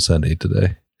whiskey on Sunday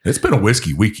today. It's been a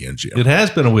whiskey weekend, Jim. It has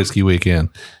been a whiskey weekend.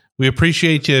 We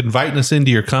appreciate you inviting us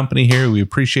into your company here. We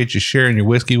appreciate you sharing your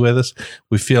whiskey with us.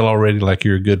 We feel already like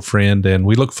you're a good friend, and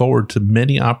we look forward to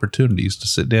many opportunities to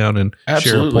sit down and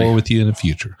share a pour with you in the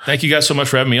future. Thank you guys so much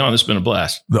for having me on. This has been a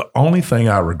blast. The only thing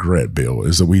I regret, Bill,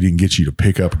 is that we didn't get you to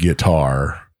pick up a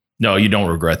guitar. No, you don't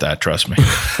regret that. Trust me.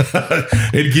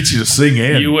 It'd get you to sing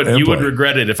and you would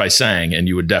regret it if I sang, and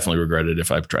you would definitely regret it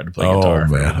if I tried to play guitar.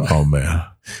 Oh man.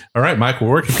 All right, Michael,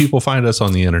 where can people find us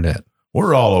on the internet?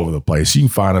 We're all over the place. You can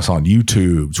find us on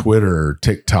YouTube, Twitter,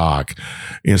 TikTok,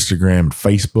 Instagram,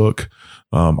 Facebook.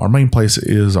 Our main place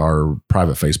is our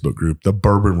private Facebook group, the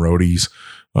Bourbon Roadies.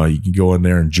 You can go in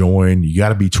there and join. You got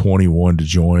to be 21 to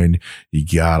join. You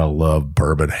got to love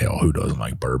bourbon. Hell, who doesn't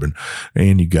like bourbon?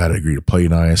 And you got to agree to play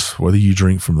nice. Whether you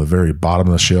drink from the very bottom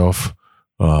of the shelf,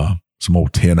 some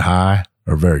old 10 high,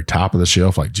 or very top of the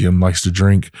shelf like Jim likes to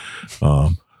drink,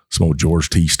 some old George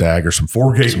T. Stagg or some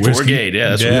Four Gate whiskey. Four Gate,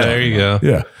 yeah. There you go.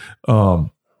 Yeah.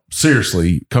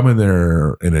 Seriously, come in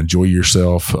there and enjoy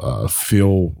yourself.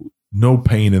 Feel no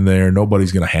pain in there.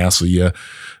 Nobody's going to hassle you.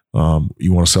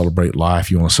 You want to celebrate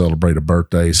life. You want to celebrate a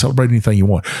birthday. Celebrate anything you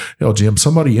want. Hell, Jim,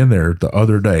 somebody in there the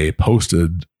other day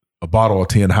posted a bottle of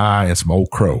 10 high and some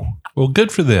Old Crow. Well,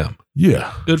 good for them.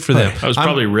 Yeah. Good for them. That was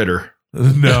probably Ritter.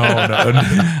 No.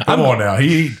 Come on now.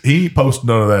 He posted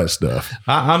none of that stuff.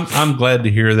 I'm glad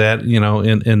to hear that.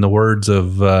 In the words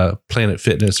of Planet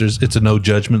Fitness, it's a no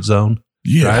judgment zone.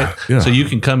 Yeah, right. Yeah. So you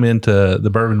can come into the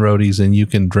Bourbon Roadies and you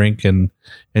can drink and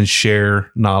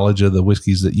share knowledge of the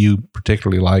whiskeys that you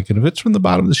particularly like. And if it's from the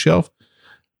bottom of the shelf,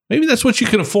 maybe that's what you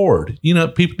can afford.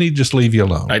 People need to just leave you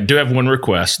alone. I do have one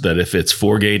request, that if it's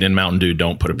Forgate and Mountain Dew,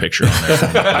 don't put a picture on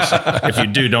there. If you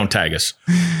do, don't tag us.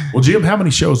 Well, Jim, how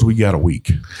many shows do we got a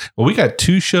week? Well, we got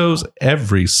 2 shows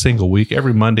every single week.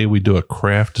 Every Monday, we do a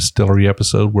craft distillery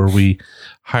episode where we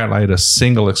highlight a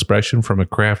single expression from a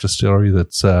craft distillery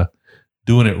that's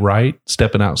doing it right,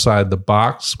 stepping outside the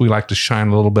box. We like to shine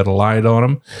a little bit of light on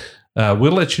them.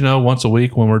 We'll let you know once a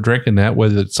week when we're drinking that,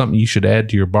 whether it's something you should add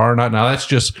to your bar or not. Now, that's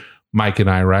just Mike and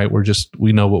I, right?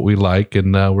 We know what we like,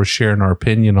 and we're sharing our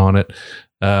opinion on it.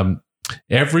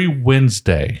 Every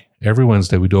Wednesday,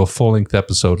 we do a full-length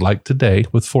episode like today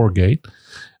with Forgate,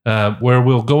 where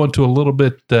we'll go into a little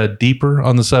bit deeper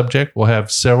on the subject. We'll have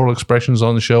several expressions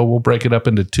on the show. We'll break it up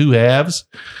into 2 halves.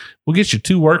 We'll get you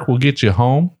to work. We'll get you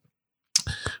home.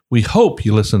 We hope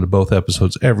you listen to both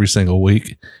episodes every single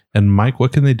week. And Mike,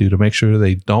 what can they do to make sure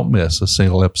they don't miss a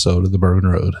single episode of the Bourbon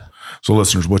Road? So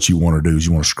listeners, what you want to do is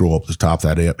you want to scroll up to the top of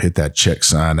that app, hit that check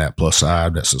sign, that plus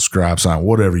sign, that subscribe sign,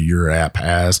 whatever your app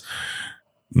has.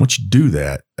 Once you do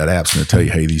that, that app's going to tell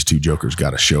you, hey, these 2 jokers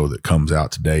got a show that comes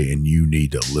out today and you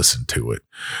need to listen to it.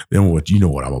 Then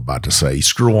what I'm about to say,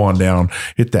 scroll on down,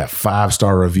 hit that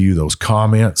 5-star review, those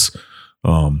comments.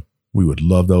 We would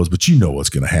love those, but you know what's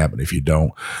going to happen if you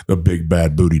don't. The big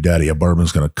bad booty daddy of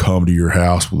bourbon's going to come to your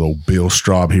house with old Bill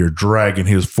Straub here dragging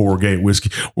his Forgate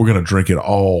whiskey. We're going to drink it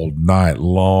all night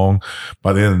long.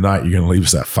 By the end of the night, you're going to leave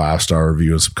us that 5-star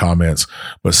review and some comments.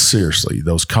 But seriously,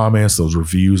 those comments, those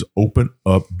reviews open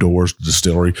up doors to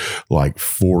distillery like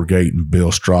Forgate and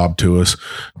Bill Straub to us.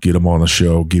 Get them on the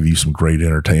show, give you some great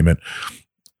entertainment.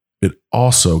 It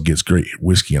also gets great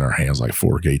whiskey in our hands like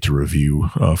Forgate to review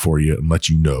for you and let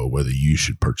you know whether you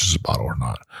should purchase a bottle or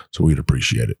not. So we'd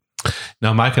appreciate it.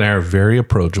 Now, Mike and I are very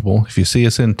approachable. If you see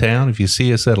us in town, if you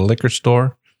see us at a liquor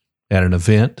store, at an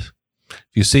event,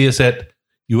 if you see us at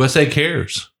USA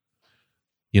Cares,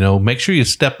 make sure you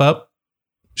step up,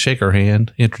 shake our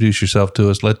hand, introduce yourself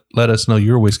to us. Let us know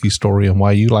your whiskey story and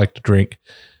why you like to drink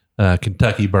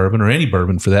Kentucky bourbon, or any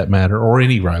bourbon for that matter, or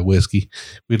any rye whiskey.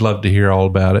 We'd love to hear all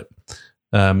about it.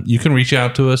 You can reach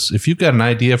out to us. If you've got an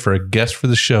idea for a guest for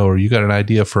the show, or you got an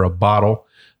idea for a bottle,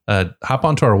 hop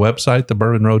onto our website,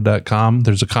 thebourbonroad.com.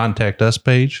 There's a contact us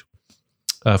page.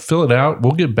 Fill it out.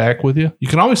 We'll get back with you. You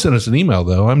can always send us an email,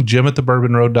 though. I'm Jim at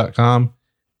thebourbonroad.com.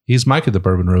 He's Mike at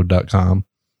thebourbonroad.com.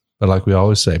 But like we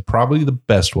always say, probably the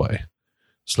best way,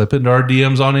 slip into our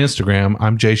DMs on Instagram.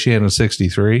 I'm Jay Shannon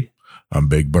 63. I'm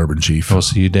Big Bourbon Chief. I'll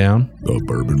see you down the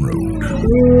Bourbon Road.